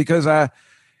 because I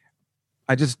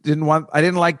didn't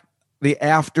like the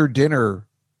after dinner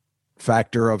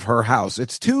factor of her house.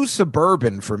 It's too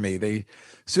suburban for me. They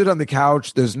sit on the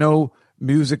couch. There's no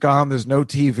music on. There's no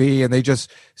TV. And they just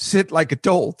sit like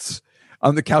adults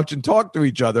on the couch and talk to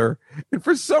each other. And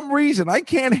for some reason, I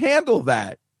can't handle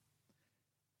that.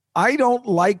 I don't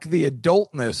like the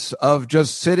adultness of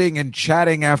just sitting and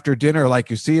chatting after dinner like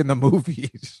you see in the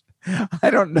movies. I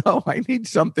don't know. I need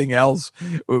something else.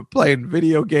 Playing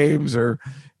video games, or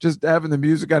just having the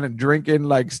music on and drinking,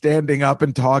 like standing up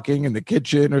and talking in the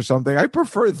kitchen or something. I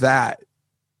prefer that.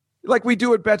 Like we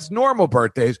do at Beth's normal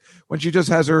birthdays, when she just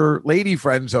has her lady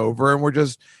friends over and we're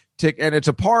just and it's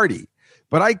a party.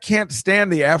 But I can't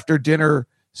stand the after dinner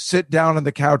sit down on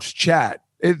the couch chat.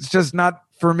 It's just not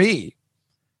for me.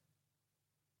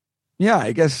 Yeah,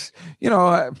 I guess,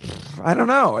 I don't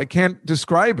know. I can't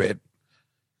describe it.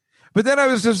 But then I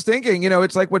was just thinking,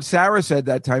 it's like what Sarah said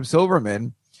that time,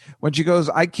 Silverman, when she goes,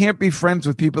 I can't be friends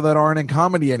with people that aren't in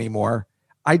comedy anymore.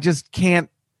 I just can't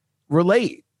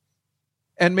relate.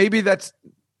 And maybe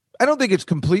I don't think it's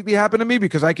completely happened to me,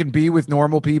 because I can be with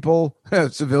normal people,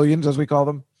 civilians as we call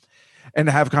them, and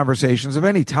have conversations of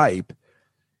any type.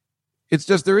 It's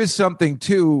just, there is something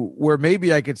too where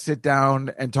maybe I could sit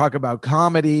down and talk about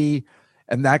comedy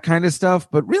and that kind of stuff,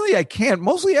 but really I can't.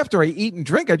 Mostly after I eat and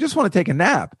drink, I just want to take a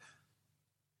nap.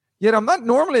 Yet I'm not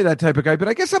normally that type of guy, but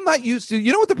I guess I'm not used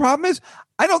to, what the problem is?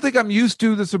 I don't think I'm used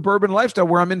to the suburban lifestyle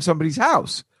where I'm in somebody's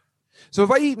house. So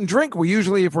if I eat and drink, we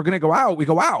usually, if we're going to go out, we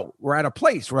go out. We're at a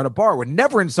place, we're at a bar. We're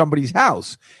never in somebody's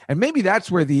house. And maybe that's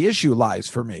where the issue lies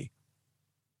for me.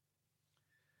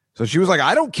 So she was like,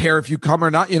 I don't care if you come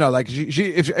or not. Like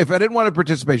if I didn't want to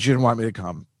participate, she didn't want me to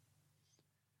come.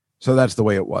 So that's the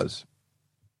way it was.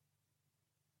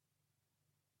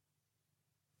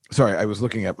 Sorry, I was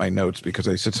looking at my notes because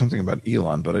I said something about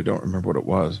Elon, but I don't remember what it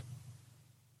was.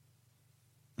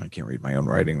 I can't read my own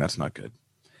writing. That's not good.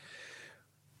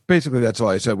 Basically, that's all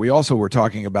I said. We also were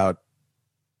talking about,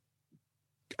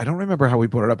 I don't remember how we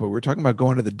put it up, but we were talking about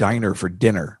going to the diner for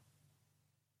dinner.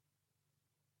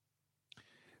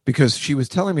 Because she was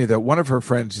telling me that one of her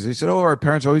friends, they said, our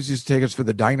parents always used to take us for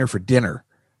the diner for dinner.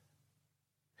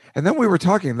 And then we were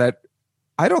talking that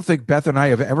I don't think Beth and I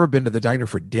have ever been to the diner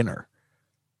for dinner.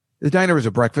 The diner is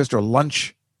a breakfast or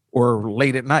lunch or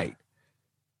late at night.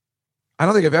 I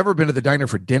don't think I've ever been to the diner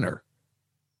for dinner.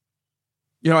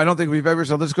 I don't think we've ever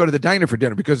said, let's go to the diner for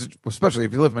dinner, because especially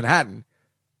if you live in Manhattan,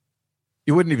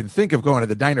 you wouldn't even think of going to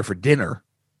the diner for dinner.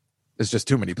 There's just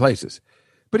too many places.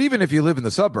 But even if you live in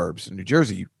the suburbs in New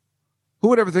Jersey, who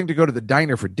would ever think to go to the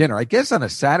diner for dinner? I guess on a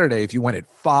Saturday if you went at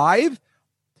 5.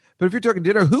 But if you're talking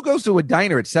dinner, who goes to a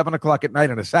diner at 7 o'clock at night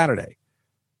on a Saturday?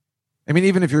 I mean,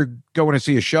 even if you're going to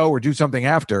see a show or do something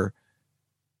after,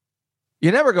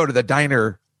 you never go to the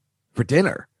diner for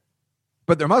dinner.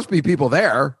 But there must be people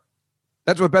there.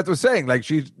 That's what Beth was saying. Like,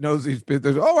 she knows these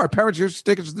people. Our parents used to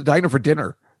take us to the diner for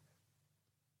dinner.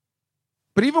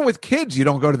 But even with kids, you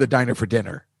don't go to the diner for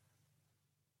dinner.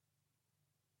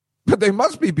 But there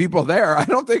must be people there. I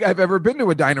don't think I've ever been to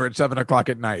a diner at 7 o'clock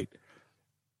at night,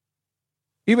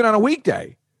 even on a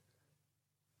weekday.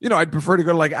 I'd prefer to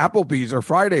go to like Applebee's or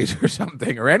Fridays or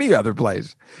something or any other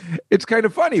place. It's kind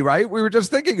of funny, right? We were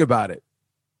just thinking about it.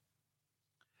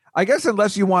 I guess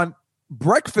unless you want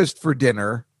breakfast for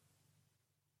dinner,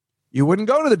 you wouldn't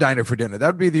go to the diner for dinner. That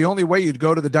would be the only way you'd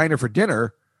go to the diner for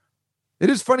dinner. It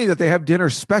is funny that they have dinner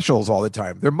specials all the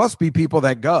time. There must be people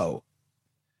that go.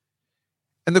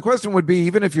 And the question would be,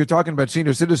 even if you're talking about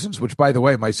senior citizens, which, by the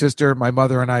way, my sister, my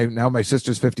mother, and I, now my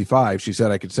sister's 55, she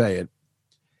said I could say it.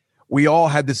 We all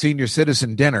had the senior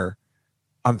citizen dinner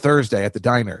on Thursday at the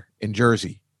diner in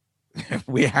Jersey.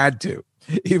 We had to,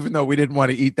 even though we didn't want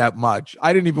to eat that much.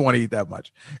 I didn't even want to eat that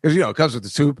much because, it comes with the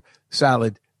soup,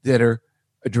 salad, dinner,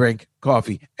 a drink,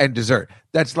 coffee, and dessert.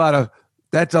 That's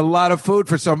a lot of food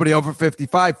for somebody over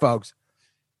 55, folks.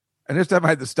 And this time I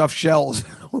had the stuffed shells.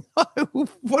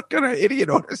 What kind of idiot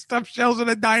orders stuffed shells in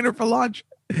a diner for lunch?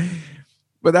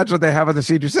 But that's what they have on the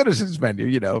senior citizens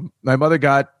menu. My mother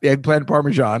got eggplant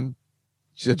parmesan.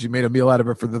 She said she made a meal out of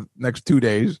it for the next 2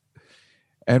 days.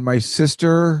 And my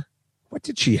sister, what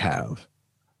did she have?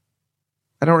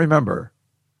 I don't remember.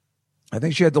 I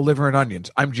think she had the liver and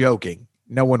onions. I'm joking.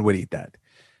 No one would eat that.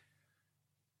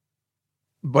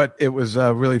 But it was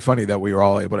really funny that we were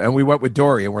all able to. And we went with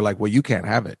Dory and we're like, well, you can't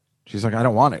have it. She's like, I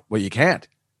don't want it. Well, you can't.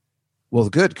 Well,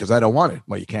 good, because I don't want it.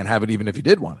 Well, you can't have it even if you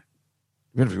did want it.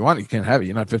 Even if you want it, you can't have it.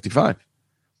 You're not 55.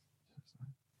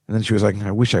 And then she was like,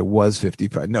 I wish I was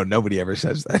 55. No, nobody ever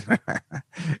says that.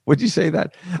 Would you say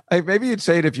that? Maybe you'd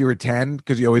say it if you were 10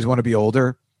 because you always want to be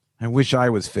older. I wish I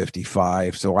was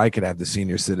 55 so I could have the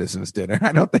senior citizens dinner.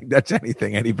 I don't think that's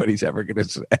anything anybody's ever going to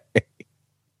say.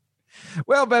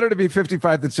 Well, better to be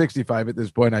 55 than 65 at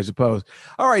this point, I suppose.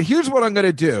 All right, here's what I'm going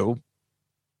to do.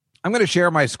 I'm going to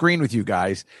share my screen with you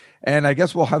guys, and I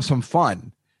guess we'll have some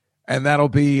fun. And that'll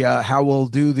be how we'll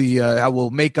do how we'll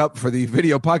make up for the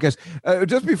video podcast.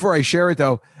 Just before I share it,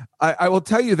 though, I will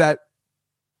tell you that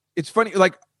it's funny.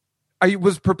 Like, I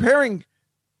was preparing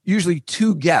usually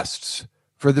 2 guests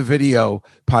for the video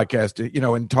podcast,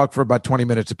 and talk for about 20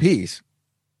 minutes apiece.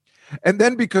 And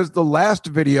then because the last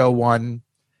video one,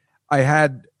 I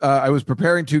was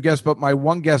preparing 2 guests, but my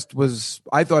one guest was,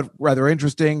 I thought, rather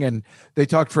interesting, and they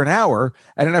talked for an hour.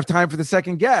 I didn't have time for the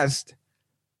second guest.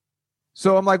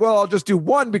 So I'm like, well, I'll just do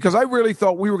one because I really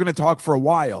thought we were going to talk for a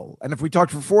while. And if we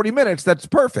talked for 40 minutes, that's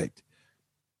perfect.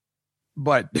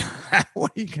 But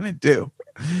what are you going to do?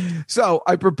 So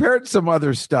I prepared some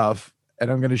other stuff, and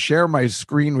I'm going to share my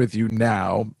screen with you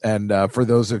now. And for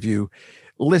those of you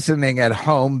listening at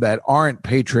home that aren't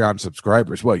Patreon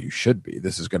subscribers, well, you should be.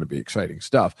 This is going to be exciting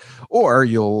stuff. Or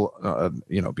you'll,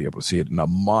 be able to see it in a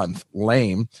month.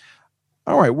 Lame.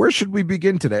 All right, where should we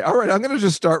begin today? All right, I'm going to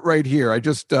just start right here.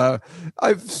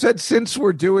 I've said since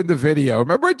we're doing the video,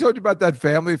 remember I told you about that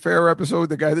Family Fair episode,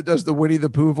 the guy that does the Winnie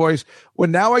the Pooh voice? Well,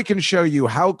 now I can show you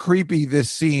how creepy this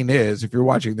scene is. If you're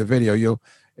watching the video, you'll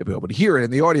be able to hear it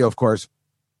in the audio, of course.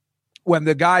 When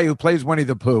the guy who plays Winnie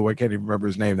the Pooh, I can't even remember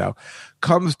his name now,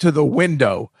 comes to the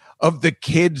window of the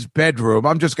kid's bedroom.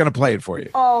 I'm just going to play it for you.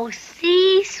 Oh,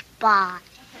 C-Spot.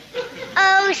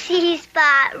 Oh,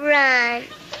 C-Spot, run.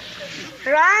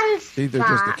 Run, Spot, see, they're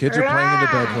just, the kids are playing in the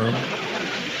bedroom.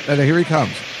 And here he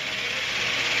comes.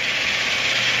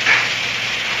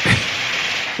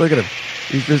 Look at him.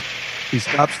 He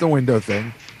stops the window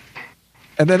thing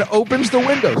and then opens the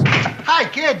windows. Hi,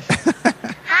 kids.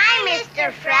 Hi,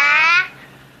 Mr. Frack.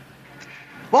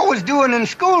 What was doing in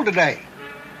school today?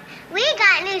 We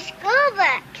got new school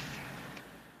books.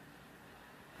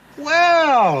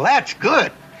 Well, that's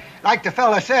good. Like the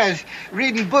fella says,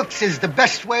 reading books is the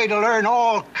best way to learn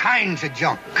all kinds of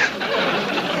junk.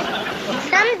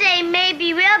 Someday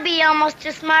maybe we'll be almost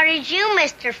as smart as you,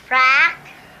 Mr. Frack.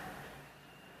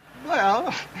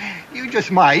 Well, you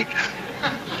just might.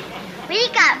 We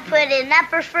got put in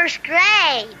upper first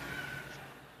grade.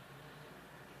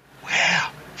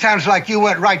 Well, sounds like you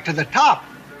went right to the top.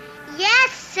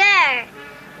 Yes, sir.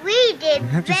 We did. We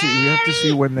have to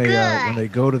see when they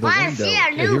go to the window. See our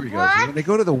new here we go. See, when they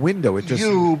go to the window, it just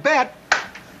you bet.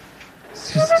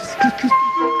 Just make the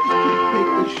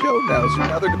show now. So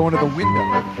now they're going to the window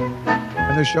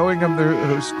and they're showing them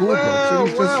their school books. And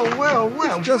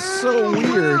it's just so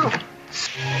weird. Here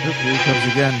he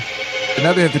comes again. And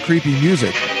now they have the creepy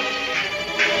music.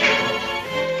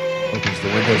 Opens the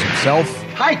windows himself.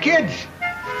 Hi, kids.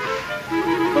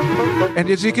 And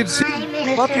as you can see,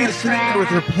 Fluffy is sitting there with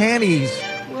her panties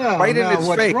right in its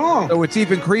face. Wrong? So it's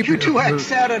even creepier. You two act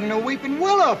sadder than a weeping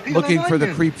willow. Looking for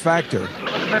the creep factor.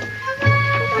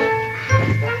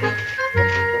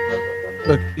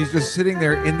 Look, he's just sitting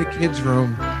there in the kids'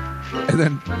 room And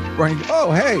then running,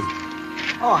 oh, hey.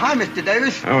 Oh, hi, Mr.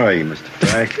 Davis. How are you, Mr.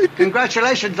 Frank?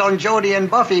 Congratulations on Jody and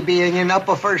Buffy being in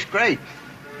upper first grade.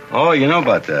 Oh, you know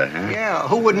about that, huh? Yeah,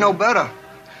 who would know better?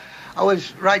 I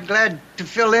was right glad to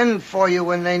fill in for you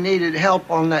when they needed help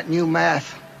on that new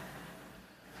math.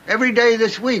 Every day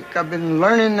this week, I've been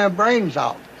learning their brains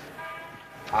out.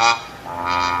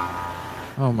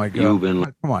 Oh, my God.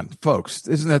 Come on, folks.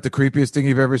 Isn't that the creepiest thing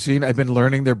you've ever seen? I've been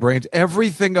learning their brains.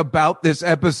 Everything about this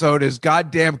episode is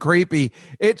goddamn creepy.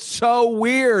 It's so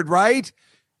weird, right?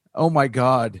 Oh, my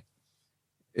God.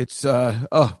 It's,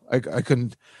 I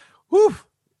couldn't, whew.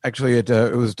 Actually, it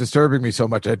was disturbing me so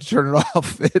much I had to turn it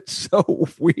off. It's so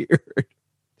weird.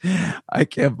 I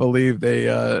can't believe they,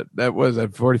 that was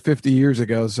 50 years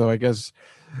ago. So I guess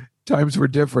times were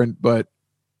different, but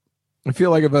I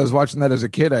feel like if I was watching that as a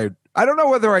kid, I don't know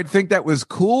whether I'd think that was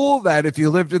cool, that if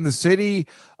you lived in the city,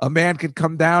 a man could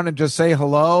come down and just say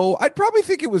hello. I'd probably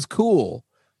think it was cool.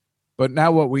 But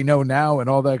now what we know now and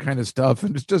all that kind of stuff,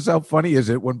 and it's just how funny is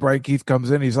it when Brian Keith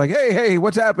comes in, he's like, hey,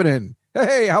 what's happening?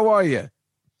 Hey, how are you?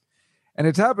 And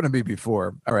it's happened to me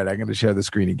before. All right, I'm going to share the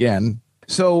screen again.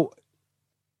 So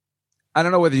I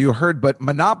don't know whether you heard, but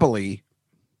Monopoly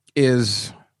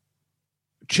is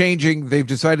changing. They've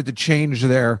decided to change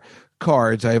their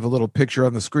cards. I have a little picture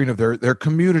on the screen of their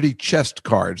community chest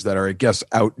cards that are, I guess,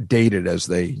 outdated as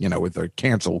they, with their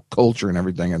cancel culture and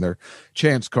everything, and their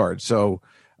chance cards. So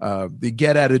the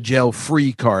get out of jail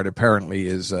free card apparently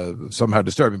is somehow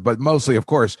disturbing. But mostly, of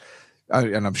course,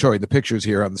 and I'm showing the pictures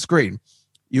here on the screen,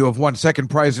 you have won second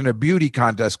prize in a beauty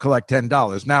contest, collect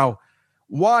 $10. Now,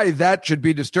 why that should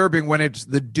be disturbing when it's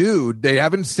the dude, they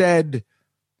haven't said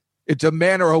it's a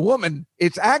man or a woman.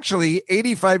 It's actually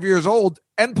 85 years old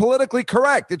and politically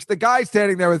correct. It's the guy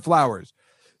standing there with flowers.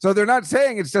 So they're not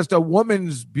saying it's just a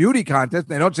woman's beauty contest.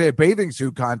 They don't say a bathing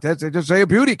suit contest. They just say a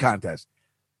beauty contest.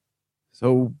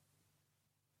 So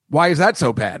why is that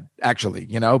so bad, actually?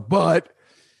 But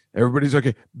everybody's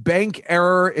okay. Bank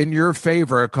error in your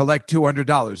favor, collect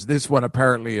 $200. This one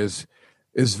apparently is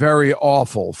very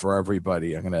awful for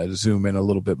everybody. I'm going to zoom in a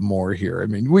little bit more here. I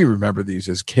mean, we remember these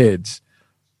as kids.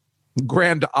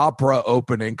 Grand Opera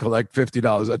opening, collect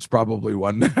 $50. That's probably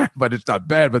one, but it's not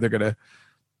bad. But they're going to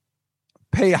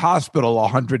pay hospital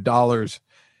 $100.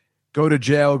 Go to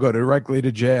jail, go directly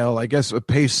to jail. I guess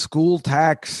pay school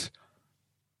tax.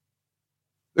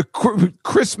 The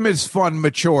Christmas fund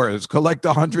matures, collect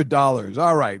 $100.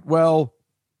 All right. Well,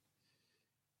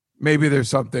 maybe there's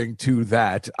something to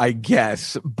that, I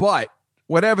guess. But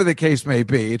whatever the case may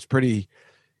be, it's pretty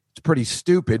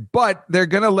stupid. But they're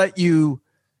going to let you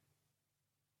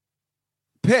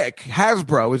pick.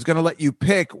 Hasbro is going to let you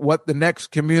pick what the next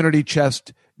community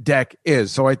chest deck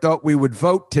is. So I thought we would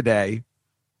vote today.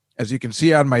 As you can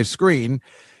see on my screen,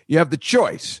 you have the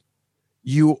choice.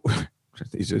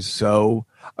 These are so,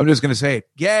 I'm just going to say it.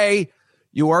 Gay,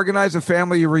 you organize a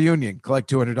family reunion, collect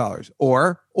 $200.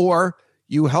 Or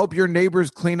you help your neighbors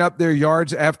clean up their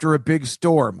yards after a big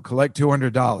storm, collect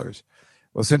 $200.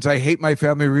 Well, since I hate my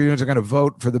family reunions, I'm going to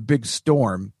vote for the big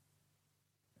storm.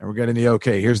 And we're getting the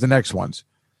okay. Here's the next ones.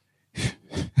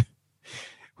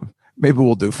 Maybe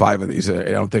we'll do 5 of these. I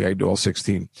don't think I can do all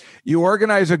 16. You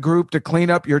organize a group to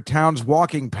clean up your town's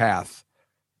walking path,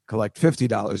 collect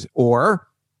 $50. Or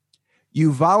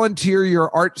you volunteer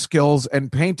your art skills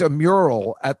and paint a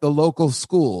mural at the local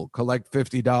school, collect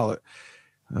 $50.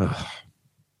 Ugh.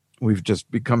 We've just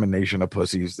become a nation of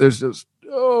pussies. There's just,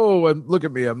 and look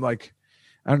at me. I'm like,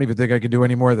 I don't even think I can do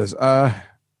any more of this. I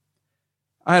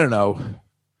don't know.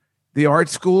 The art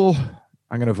school,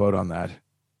 I'm going to vote on that.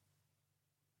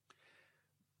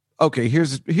 Okay,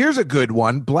 here's a good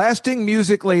one. Blasting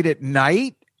music late at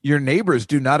night. Your neighbors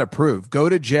do not approve. Go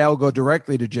to jail. Go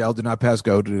directly to jail. Do not pass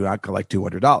go. Do not collect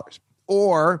 $200.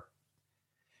 Or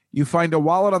you find a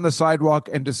wallet on the sidewalk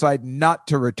and decide not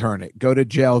to return it. Go to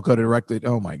jail. Go directly.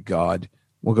 Oh, my God.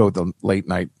 We'll go with the late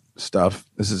night stuff.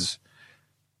 This is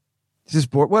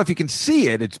boring. Well, if you can see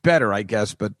it, it's better, I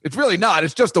guess. But it's really not.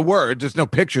 It's just a word. There's no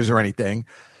pictures or anything.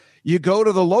 You go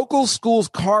to the local school's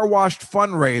car wash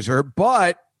fundraiser,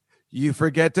 but you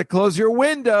forget to close your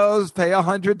windows, pay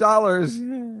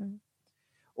 $100.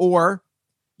 Or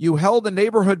you held a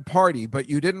neighborhood party, but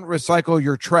you didn't recycle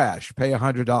your trash, pay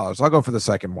 $100. I'll go for the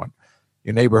second one.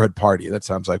 Your neighborhood party. That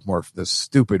sounds like more of the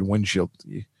stupid windshield.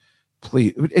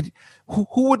 Please. Who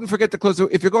wouldn't forget to close?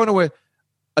 If you're going to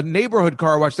a neighborhood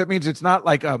car wash, that means it's not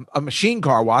like a machine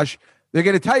car wash. They're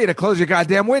going to tell you to close your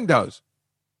goddamn windows.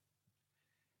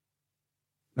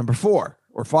 Number 4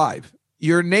 or 5.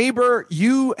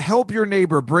 You help your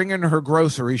neighbor bring in her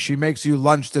groceries. She makes you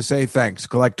lunch to say thanks.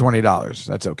 Collect $20.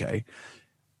 That's okay.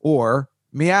 Or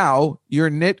Meow, your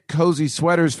knit cozy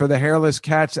sweaters for the hairless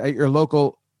cats at your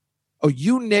local. Oh,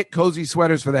 you knit cozy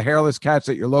sweaters for the hairless cats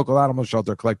at your local animal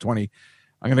shelter. Collect 20.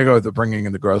 I'm going to go with the bringing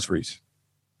in the groceries.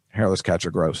 Hairless cats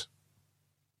are gross.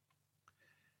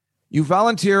 You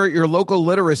volunteer at your local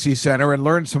literacy center and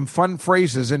learn some fun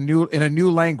phrases in a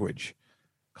new language.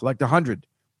 Collect 100.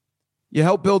 You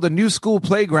help build a new school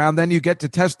playground, then you get to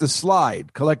test the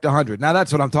slide. Collect 100. Now,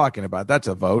 that's what I'm talking about. That's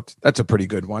a vote. That's a pretty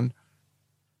good one.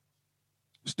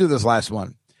 Let's do this last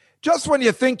one. Just when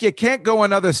you think you can't go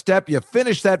another step, you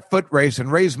finish that foot race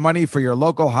and raise money for your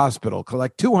local hospital.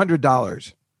 Collect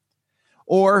 $200.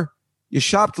 Or you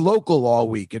shopped local all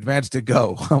week. Advance to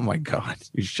go. Oh, my God.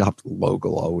 You shopped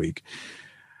local all week.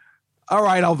 All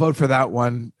right, I'll vote for that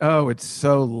one. Oh, it's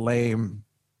so lame.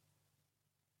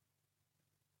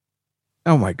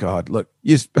 Oh, my God. Look,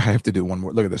 I have to do one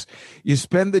more. Look at this. You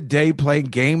spend the day playing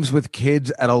games with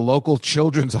kids at a local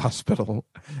children's hospital.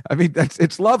 I mean,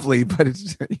 it's lovely, but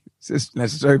it's just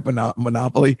necessary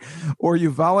monopoly. Or you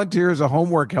volunteer as a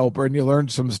homework helper and you learn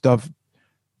some stuff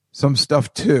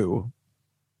too.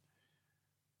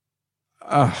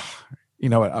 You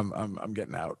know what? I'm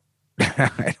getting out.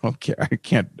 I don't care. I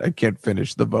can't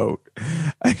finish the vote.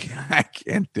 I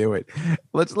can't do it.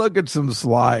 Let's look at some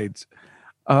slides.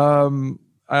 I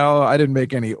didn't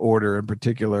make any order in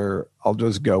particular. I'll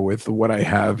just go with what I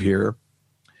have here.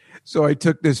 So I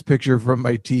took this picture from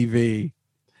my TV.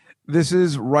 This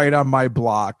is right on my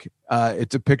block.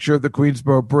 It's a picture of the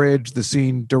Queensboro Bridge, the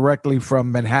scene directly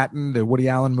from Manhattan, the Woody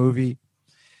Allen movie.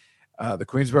 The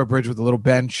Queensboro Bridge with a little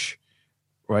bench,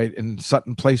 right, in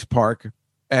Sutton Place Park.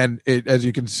 And it, as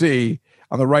you can see,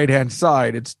 on the right-hand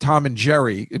side, it's Tom and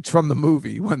Jerry. It's from the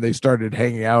movie when they started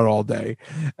hanging out all day.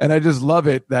 And I just love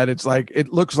it that it's like,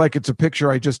 it looks like it's a picture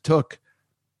I just took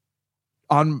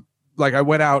on, like I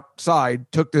went outside,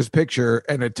 took this picture,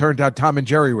 and it turned out Tom and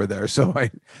Jerry were there. So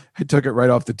I took it right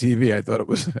off the TV. I thought it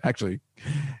was actually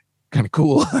kind of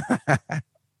cool.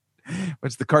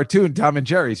 It's the cartoon Tom and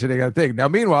Jerry sitting on a thing. Now,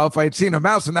 meanwhile, if I had seen a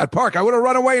mouse in that park, I would have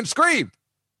run away and screamed.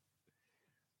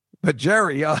 But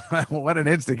Jerry, what an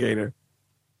instigator.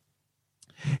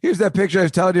 Here's that picture I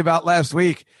was telling you about last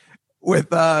week with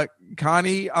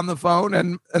Connie on the phone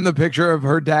and the picture of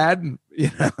her dad,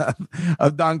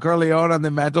 of Don Corleone on the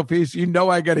mantelpiece. You know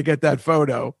I got to get that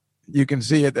photo. You can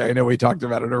see it there. I know we talked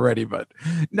about it already, but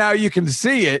now you can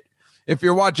see it if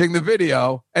you're watching the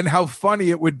video and how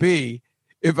funny it would be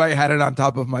if I had it on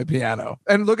top of my piano.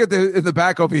 And look at in the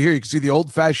back over here, you can see the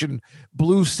old-fashioned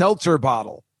blue seltzer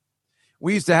bottle.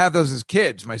 We used to have those as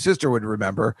kids. My sister would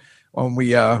remember when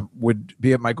we would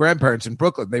be at my grandparents in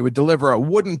Brooklyn. They would deliver a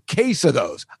wooden case of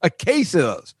those,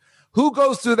 Who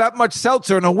goes through that much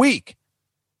seltzer in a week?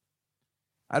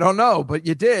 I don't know, but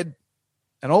you did.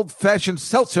 An old-fashioned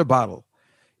seltzer bottle,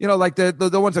 like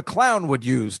the ones a clown would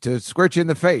use to squirt you in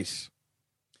the face.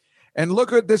 And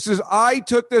look at this. I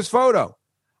took this photo.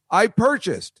 I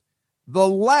purchased the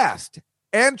last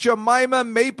Aunt Jemima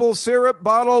maple syrup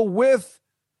bottle with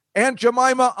Aunt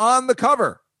Jemima on the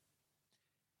cover.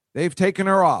 They've taken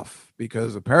her off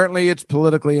because apparently it's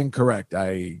politically incorrect.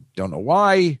 I don't know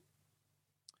why.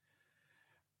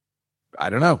 I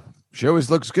don't know. She always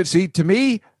looks good. See, to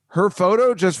me, her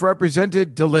photo just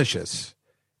represented delicious.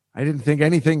 I didn't think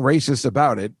anything racist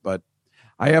about it, but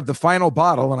I have the final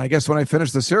bottle, and I guess when I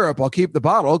finish the syrup, I'll keep the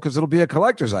bottle because it'll be a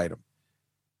collector's item.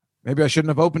 Maybe I shouldn't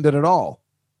have opened it at all.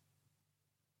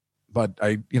 But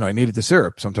I needed the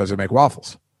syrup. Sometimes I make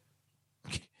waffles.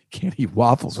 Can't eat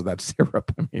waffles with that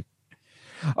syrup. I mean,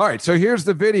 all right. So here's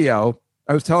the video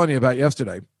I was telling you about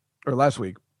yesterday or last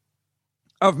week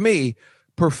of me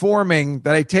performing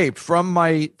that I taped from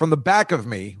the back of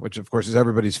me, which of course is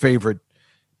everybody's favorite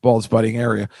bald spotting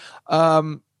area.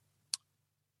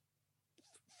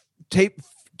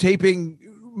 Taping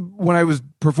when I was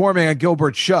performing on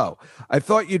Gilbert's show. I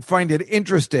thought you'd find it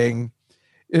interesting.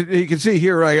 You can see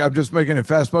here, I'm just making it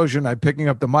fast motion. I'm picking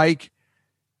up the mic.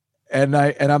 And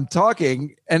I'm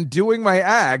talking and doing my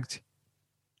act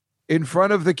in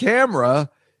front of the camera,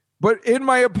 but in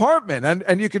my apartment.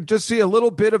 And you can just see a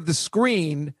little bit of the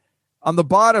screen on the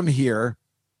bottom here.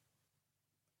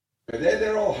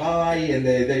 They're all high and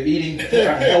they're eating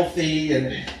healthy and,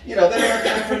 they don't have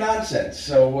time for nonsense.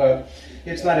 So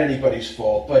it's not anybody's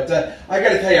fault. But I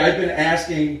got to tell you, I've been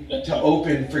asking to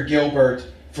open for Gilbert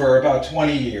for about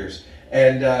 20 years.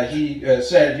 And he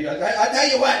said, I'll tell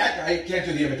you what, I can't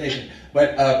do the imitation,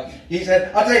 but he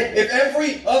said, I'll tell you, if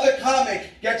every other comic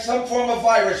gets some form of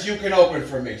virus, you can open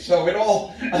for me. So I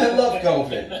love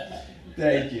COVID.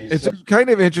 Thank you. It's kind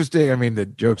of interesting. I mean, the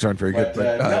jokes aren't very good,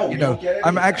 but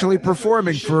I'm actually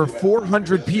performing for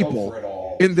 400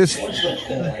 people in this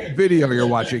video you're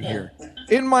watching here.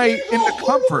 in the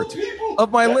comfort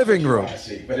of my living room.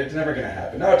 But it's never going to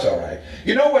happen. No, it's all right.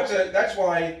 You know what? That's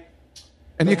why.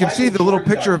 And you can see the little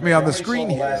picture of me on the screen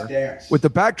here with the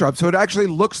backdrop, so it actually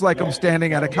looks like I'm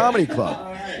standing at a comedy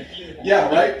club.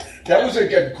 Yeah, right? That was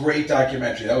a great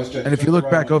documentary. That was just. And if you look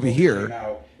back over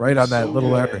here, right on that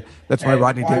little area, that's my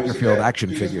Rodney Dangerfield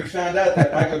action figure. We found out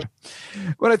that Michael.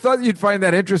 But I thought you'd find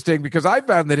that interesting because I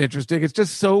found that interesting. It's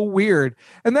just so weird.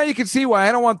 And now you can see why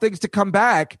I don't want things to come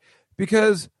back,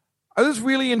 because I was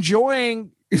really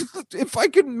enjoying, if I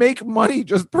could make money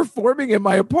just performing in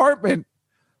my apartment,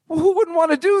 well, who wouldn't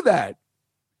want to do that?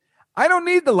 I don't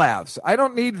need the laughs. I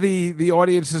don't need the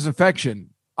audience's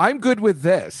affection. I'm good with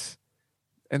this.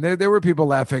 And there were people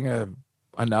laughing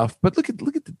enough, but look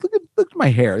at my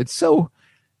hair. It's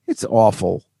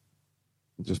awful.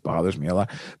 It just bothers me a lot.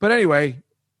 But anyway,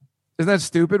 isn't that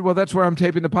stupid? Well, that's where I'm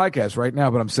taping the podcast right now,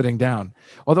 but I'm sitting down.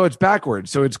 Although it's backwards,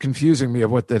 so it's confusing me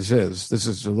of what this is. This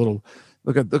is a little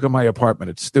look at my apartment.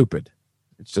 It's stupid.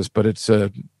 It's just, but it's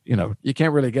you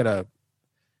can't really get a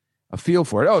feel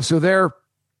for it. Oh, so there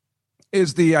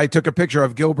is I took a picture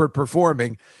of Gilbert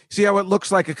performing. See how it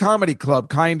looks like a comedy club,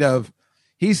 kind of.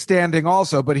 He's standing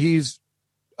also, but he's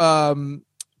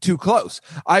too close.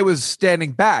 I was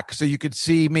standing back so you could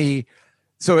see me.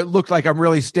 So it looked like I'm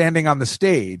really standing on the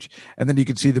stage. And then you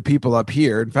can see the people up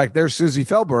here. In fact, there's Susie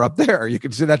Felber up there. You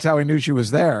can see that's how I knew she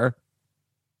was there.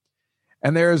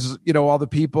 And there's, all the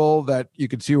people that you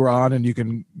can see were on, and you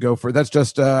can go for, that's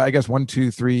just, I guess, 1, 2,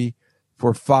 3,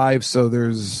 4, 5. So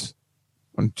there's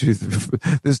 1, 2, 3,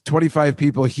 there's 25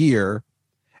 people here.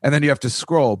 And then you have to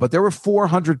scroll. But there were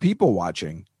 400 people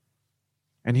watching.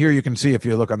 And here you can see, if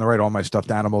you look on the right, all my stuffed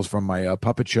animals from my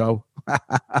puppet show.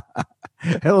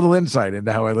 A little insight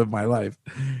into how I live my life.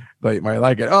 But you might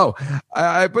like it. Oh,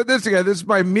 I put this together. This is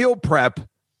my meal prep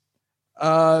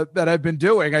that I've been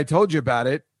doing. I told you about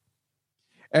it.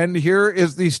 And here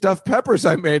is the stuffed peppers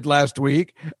I made last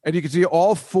week. And you can see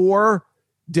all 4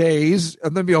 days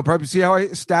of the meal prep. You see how I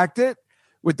stacked it?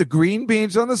 With the green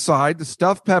beans on the side, the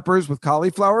stuffed peppers with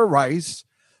cauliflower rice.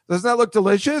 Doesn't that look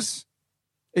delicious?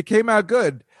 It came out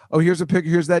good. Oh, here's a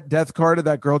picture. Here's that death card of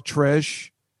that girl,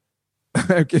 Trish.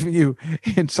 I'm giving you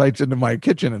insights into my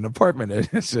kitchen and apartment.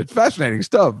 It's fascinating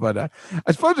stuff. But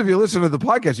I suppose if you listen to the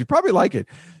podcast, you probably like it.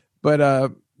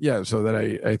 But yeah, so that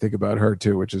I think about her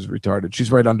too, which is retarded.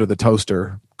 She's right under the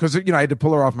toaster because, I had to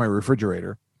pull her off my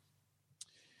refrigerator.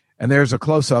 And there's a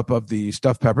close-up of the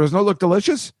stuffed peppers. Doesn't it look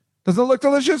delicious? Doesn't it look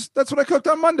delicious? That's what I cooked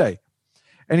on Monday.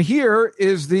 And here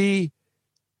is the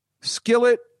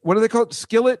skillet. What are they called?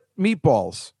 Skillet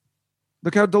meatballs.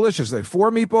 Look how delicious they are.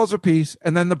 4 meatballs apiece,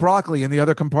 and then the broccoli in the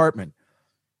other compartment.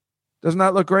 Doesn't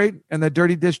that look great? And the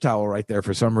dirty dish towel right there.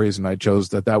 For some reason, I chose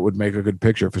that would make a good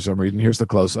picture for some reason. Here's the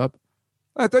close-up.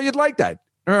 I thought you'd like that.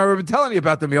 I've been telling you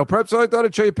about the meal prep, so I thought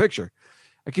I'd show you a picture.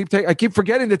 I keep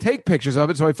forgetting to take pictures of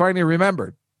it, so I finally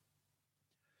remembered.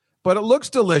 But it looks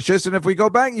delicious, and if we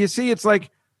go back, you see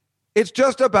it's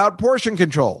just about portion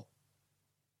control.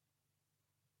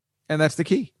 And that's the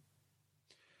key.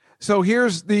 So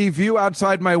here's the view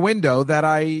outside my window that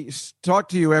I talk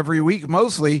to you every week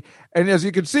mostly. And as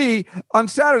you can see, on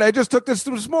Saturday, I just took this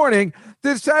morning.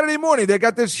 This Saturday morning, they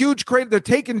got this huge crane. They're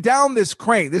taking down this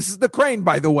crane. This is the crane,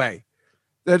 by the way,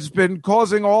 that's been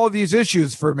causing all of these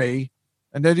issues for me.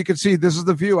 And then you can see this is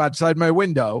the view outside my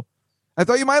window. I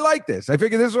thought you might like this. I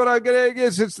figured this is what I'm going to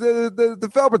get since the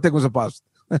Felber thing was a bust.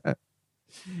 You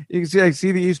can see, I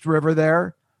see the East River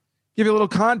there. Give you a little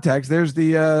context. There's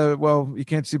the, you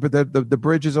can't see, but the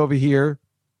bridge is over here.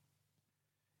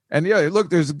 And yeah, look,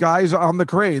 there's guys on the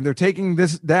crane. They're taking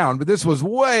this down, but this was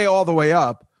way all the way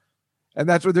up. And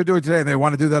that's what they're doing today. And they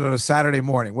want to do that on a Saturday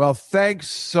morning. Well, thanks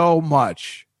so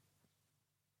much.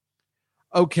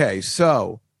 Okay,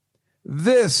 so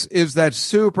this is that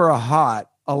super hot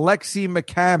Alexi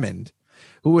McCammond,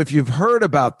 who, if you've heard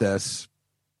about this,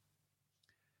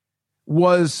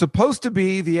 was supposed to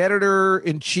be the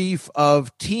editor-in-chief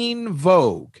of Teen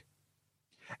Vogue.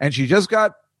 And she just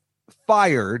got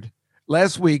fired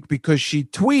last week because she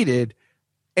tweeted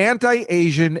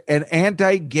anti-Asian and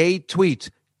anti-gay tweets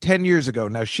 10 years ago.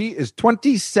 Now, she is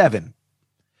 27.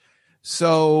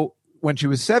 So when she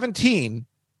was 17,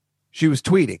 she was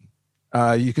tweeting.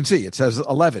 You can see it says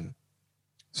 11.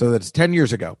 So that's 10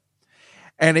 years ago.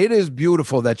 And it is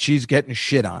beautiful that she's getting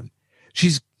shit on.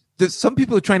 Some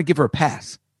people are trying to give her a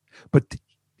pass. But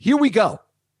here we go.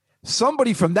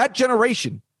 Somebody from that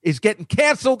generation is getting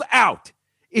canceled out.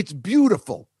 It's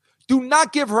beautiful. Do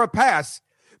not give her a pass.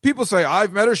 People say,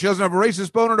 I've met her. She doesn't have a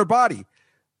racist bone in her body.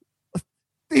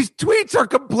 These tweets are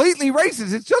completely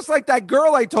racist. It's just like that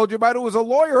girl I told you about who was a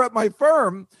lawyer at my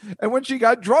firm. And when she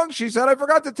got drunk, she said, I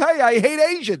forgot to tell you, I hate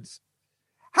Asians.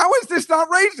 How is this not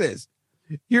racist?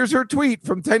 Here's her tweet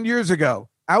from 10 years ago.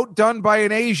 Outdone by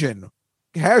an Asian.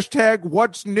 Hashtag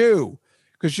what's new.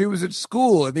 Because she was at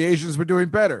school and the Asians were doing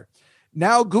better.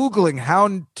 Now Googling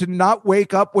how to not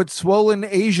wake up with swollen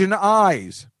Asian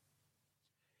eyes.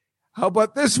 How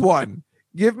about this one?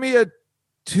 Give me a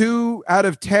 2 out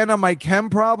of 10 on my chem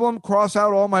problem, cross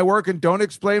out all my work and don't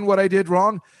explain what I did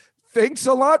wrong. Thanks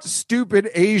a lot, stupid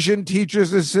Asian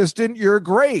teacher's assistant. You're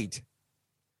great.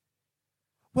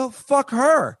 Well, fuck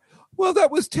her. Well,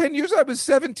 that was 10 years. I was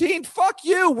 17. Fuck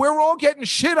you. We're all getting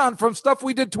shit on from stuff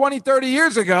we did 20, 30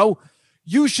 years ago.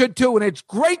 You should too. And it's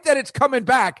great that it's coming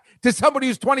back to somebody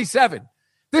who's 27.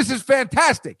 This is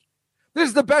fantastic. This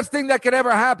is the best thing that could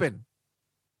ever happen.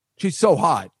 She's so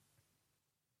hot.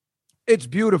 It's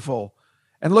beautiful.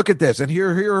 And look at this. And here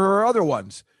are her other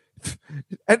ones.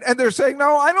 And they're saying,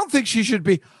 no, I don't think she should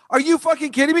be. Are you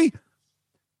fucking kidding me?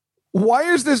 Why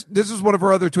is this? This is one of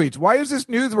her other tweets. Why is this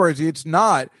newsworthy? It's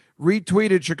not.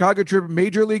 Retweeted Chicago Tribune.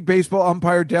 Major League Baseball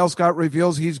umpire Dale Scott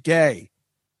reveals he's gay.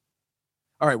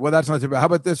 All right. Well, that's not too bad. How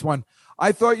about this one?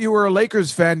 I thought you were a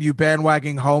Lakers fan, you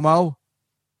bandwagon homo.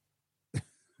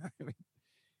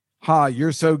 Ha,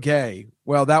 you're so gay.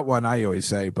 Well, that one I always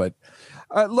say, but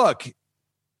look,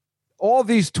 all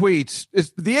these tweets,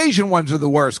 the Asian ones are the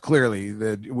worst, clearly.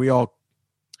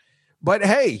 But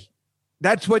hey,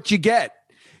 that's what you get.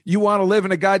 You want to live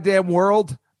in a goddamn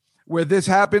world where this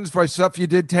happens for stuff you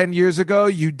did 10 years ago,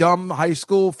 you dumb high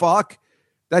school fuck?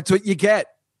 That's what you get.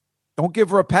 Don't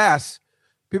give her a pass.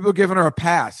 People are giving her a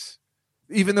pass.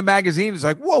 Even the magazine is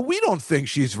like, well, we don't think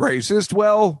she's racist.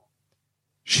 Well,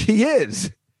 she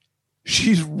is.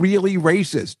 She's really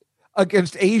racist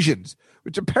against Asians,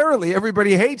 which apparently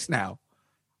everybody hates now.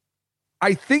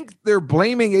 I think they're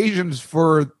blaming Asians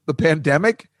for the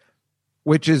pandemic,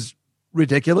 which is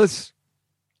ridiculous.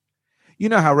 You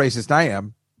know how racist I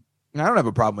am. I don't have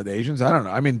a problem with Asians. I don't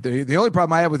know. I mean, the only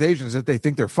problem I have with Asians is that they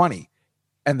think they're funny,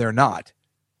 and they're not,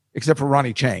 except for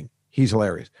Ronnie Chang. He's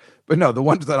hilarious. But no, the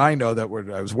ones that I know that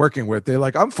I was working with, they're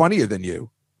like, I'm funnier than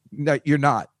you. No, you're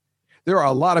not. There are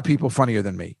a lot of people funnier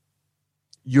than me.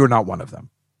 You're not one of them.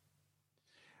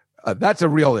 That's a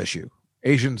real issue.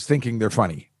 Asians thinking they're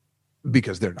funny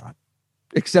because they're not.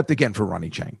 Except, again, for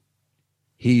Ronnie Chang.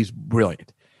 He's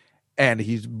brilliant. And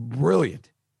he's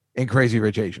brilliant in Crazy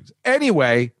Rich Asians.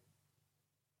 Anyway,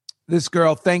 this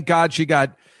girl, thank God she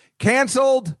got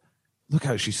canceled. Look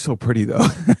how she's so pretty, though.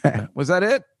 Was that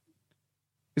it?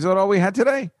 Is that all we had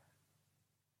today?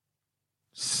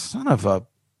 Son of a...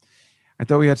 I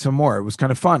thought we had some more. It was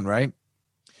kind of fun, right?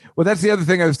 Well, that's the other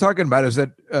thing I was talking about is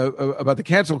that about the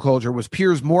cancel culture was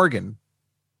Piers Morgan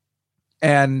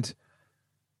and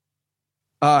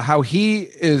how he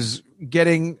is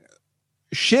getting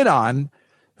shit on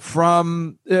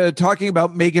from talking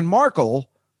about Meghan Markle,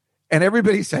 and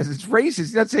everybody says it's racist.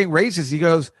 He's not saying racist. He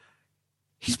goes,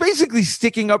 he's basically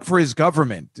sticking up for his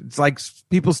government. It's like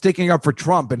people sticking up for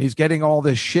Trump, and he's getting all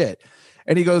this shit.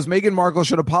 And he goes, Meghan Markle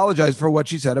should apologize for what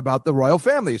she said about the royal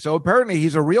family. So apparently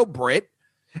he's a real Brit.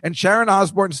 And Sharon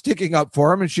Osbourne's sticking up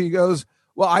for him. And she goes,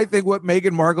 well, I think what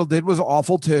Meghan Markle did was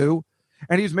awful, too.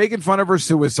 And he's making fun of her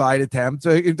suicide attempt.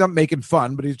 So he's not making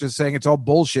fun, but he's just saying it's all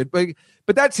bullshit. But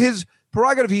that's his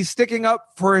prerogative. He's sticking up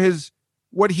for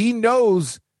what he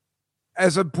knows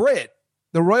as a Brit.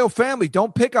 The royal family,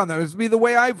 don't pick on them. It's be the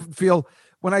way I feel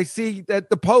when I see that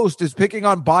the Post is picking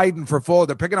on Biden for full.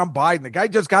 They're picking on Biden. The guy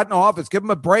just got in office. Give him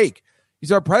a break.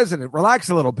 He's our president. Relax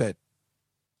a little bit.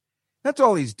 That's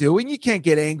all he's doing. You can't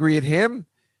get angry at him.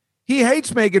 He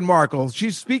hates Meghan Markle.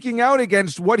 She's speaking out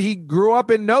against what he grew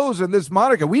up and knows in this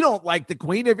monarchy. We don't like the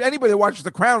Queen. If anybody that watches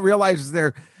The Crown realizes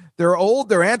they're old,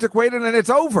 they're antiquated, and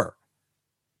it's over.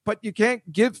 But you got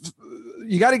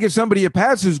to give somebody a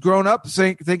pass who's grown up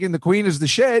thinking the Queen is the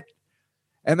shit,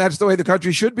 and that's the way the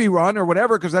country should be run or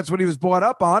whatever, because that's what he was brought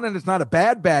up on, and it's not a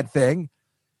bad thing.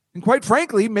 And quite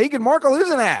frankly, Meghan Markle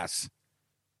is an ass.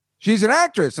 She's an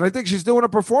actress, and I think she's doing a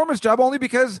performance job only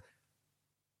because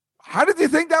how did you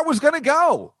think that was going to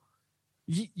go?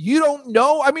 You don't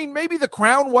know. I mean, maybe The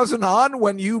Crown wasn't on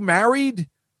when you married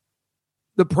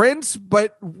the prince,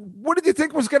 but what did you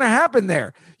think was going to happen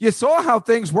there? You saw how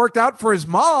things worked out for his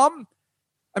mom.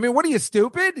 I mean, what are you,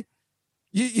 stupid?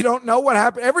 You don't know what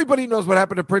happened. Everybody knows what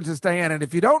happened to Princess Diana, and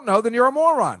if you don't know, then you're a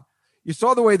moron. You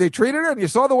saw the way they treated her, and you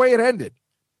saw the way it ended.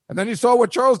 And then you saw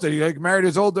what Charles did. He married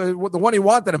the one he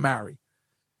wanted to marry.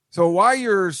 So why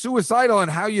you're suicidal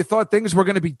and how you thought things were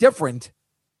going to be different,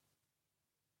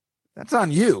 that's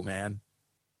on you, man.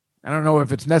 I don't know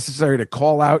if it's necessary to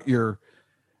call out your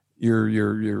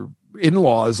your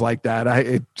in-laws like that,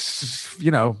 it's,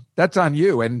 you know, that's on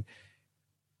you. And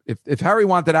if Harry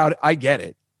wanted out, I get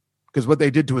it, because what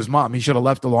they did to his mom, he should have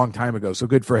left a long time ago. So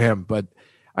good for him. But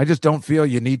I just don't feel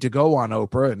you need to go on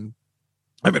Oprah. And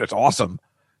I mean, it's awesome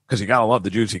because you got to love the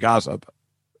juicy gossip,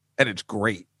 and it's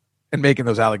great. And making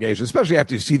those allegations, especially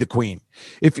after you see the Queen.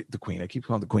 I keep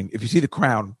calling the Queen. If you see The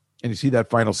Crown and you see that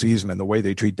final season and the way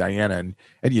they treat Diana,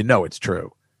 and you know it's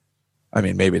true. I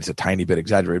mean, maybe it's a tiny bit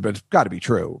exaggerated, but it's got to be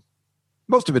true.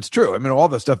 Most of it's true. I mean, all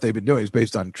the stuff they've been doing is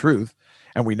based on truth.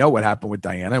 And we know what happened with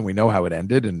Diana, and we know how it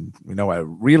ended, and we know how it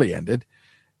really ended.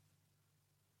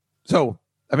 So,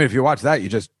 I mean, if you watch that, you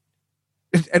just...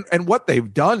 And what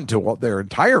they've done to their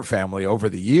entire family over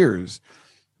the years...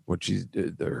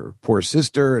 their poor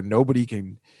sister, and nobody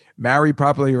can marry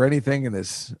properly or anything, and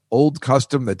this old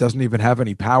custom that doesn't even have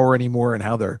any power anymore, and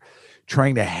how they're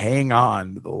trying to hang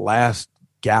on to the last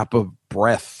gap of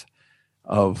breath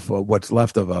of what's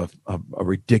left of a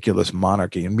ridiculous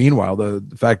monarchy. And meanwhile, the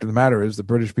fact of the matter is the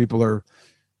British people are,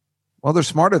 well, they're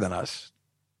smarter than us.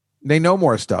 They know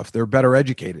more stuff. They're better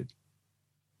educated.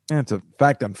 And it's a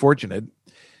fact, unfortunate.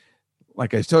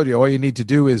 Like I told you, all you need to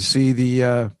do is see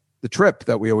the Trip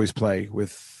that we always play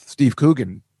with Steve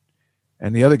Coogan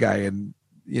and the other guy, and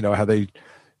you know how they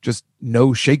just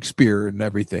know Shakespeare and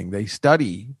everything. They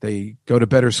study, they go to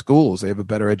better schools, they have a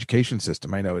better education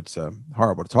system. I know it's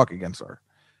horrible to talk against our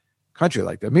country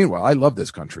like that. Meanwhile, I love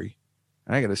this country.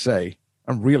 And I got to say,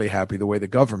 I'm really happy the way the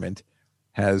government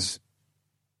has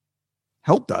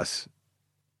helped us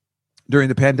during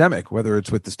the pandemic, whether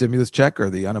it's with the stimulus check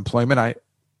or the unemployment. I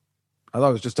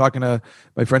was just talking to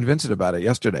my friend Vincent about it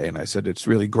yesterday, and I said it's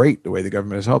really great the way the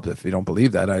government has helped. If you don't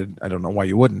believe that, I don't know why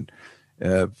you wouldn't.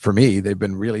 For me, they've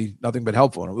been really nothing but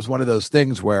helpful. And it was one of those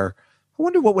things where I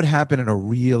wonder what would happen in a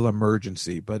real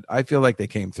emergency, but I feel like they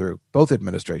came through, both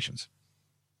administrations.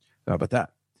 How about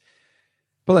that?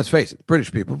 But let's face it,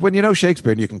 British people, when you know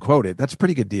Shakespeare and you can quote it, that's a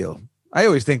pretty good deal. I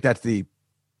always think that's the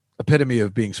epitome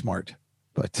of being smart,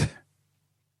 but...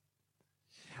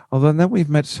 Although then we've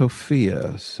met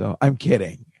Sophia, so I'm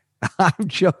kidding. I'm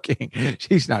joking.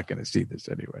 She's not going to see this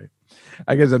anyway.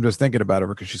 I guess I'm just thinking about her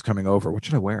because she's coming over. What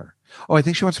should I wear? Oh, I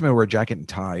think she wants me to wear a jacket and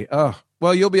tie. Oh,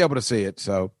 well, you'll be able to see it.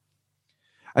 So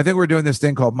I think we're doing this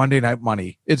thing called Monday Night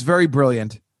Money. It's very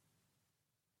brilliant.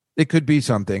 It could be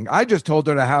something. I just told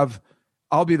her to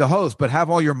I'll be the host, but have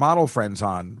all your model friends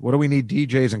on. What do we need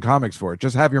DJs and comics for?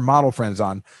 Just have your model friends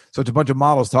on. So it's a bunch of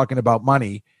models talking about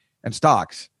money and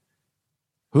stocks.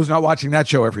 Who's not watching that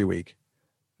show every week?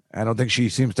 I don't think she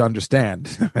seems to understand.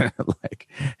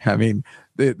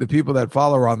 The people that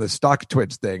follow her on the stock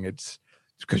Twitch thing, it's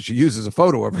because she uses a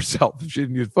photo of herself. If she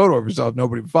didn't use a photo of herself,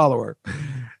 nobody would follow her.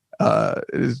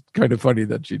 It is kind of funny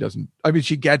that she doesn't. I mean,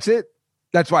 she gets it.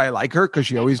 That's why I like her, because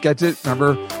she always gets it.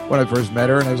 Remember when I first met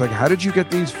her and I was like, how did you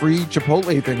get these free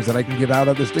Chipotle things that I can give out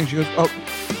of this thing? She goes,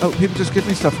 oh, people just give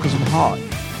me stuff because I'm hot.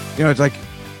 You know, it's like,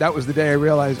 that was the day I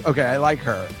realized, okay, I like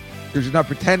her. Because she's not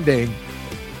pretending.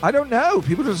 I don't know.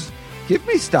 People just give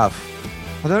me stuff.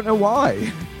 I don't know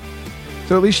why.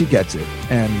 So at least she gets it.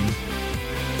 And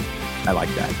I like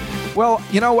that. Well,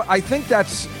 you know, I think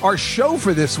that's our show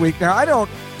for this week. Now,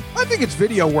 I think it's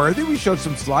video worthy. We showed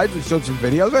some slides. We showed some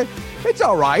videos. It's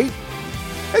all right.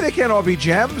 Hey, they can't all be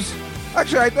gems.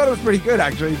 Actually, I thought it was pretty good,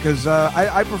 actually, because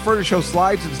I prefer to show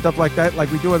slides and stuff like that,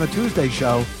 like we do on the Tuesday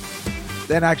show,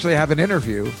 than actually have an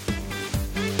interview.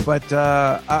 But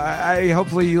I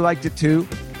hopefully you liked it too.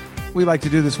 We like to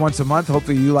do this once a month.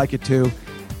 Hopefully you like it too.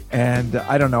 And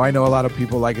I don't know. I know a lot of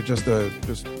people like it just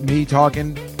me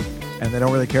talking, and they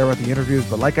don't really care about the interviews.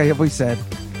 But like I always said,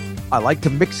 I like to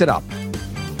mix it up,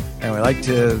 and we like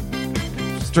to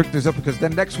strict this up, because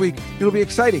then next week it'll be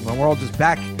exciting when we're all just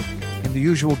back in the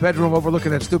usual bedroom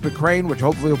overlooking that stupid crane, which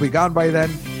hopefully will be gone by then.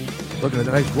 Looking at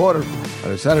the nice water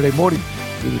on a Saturday morning.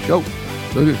 Do the show.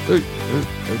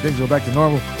 Things go back to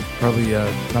normal. Probably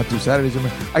not do Saturdays.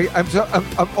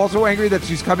 I'm also angry that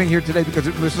she's coming here today, because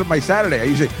this is my Saturday.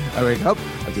 I wake up,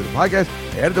 I do the podcast,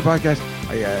 I edit the podcast,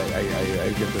 I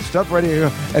get the stuff ready,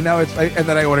 and now and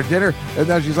then I order dinner, and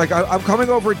now she's like, I'm coming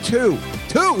over at 2.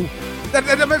 2?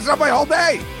 That messes up my whole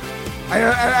day.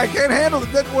 I can't handle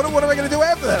it. What am I going to do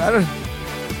after that?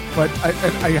 But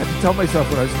I had to tell myself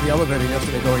when I was in the elevator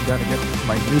yesterday going down to get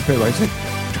my newspaper, I said,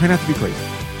 try not to be crazy.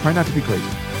 Try not to be crazy.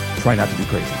 Try not to be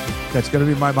crazy. That's going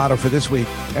to be my motto for this week,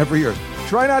 every year.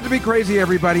 Try not to be crazy,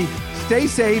 everybody. Stay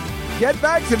safe. Get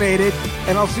vaccinated.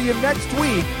 And I'll see you next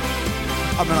week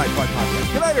on the Night Fly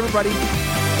Podcast. Good night,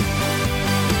 everybody.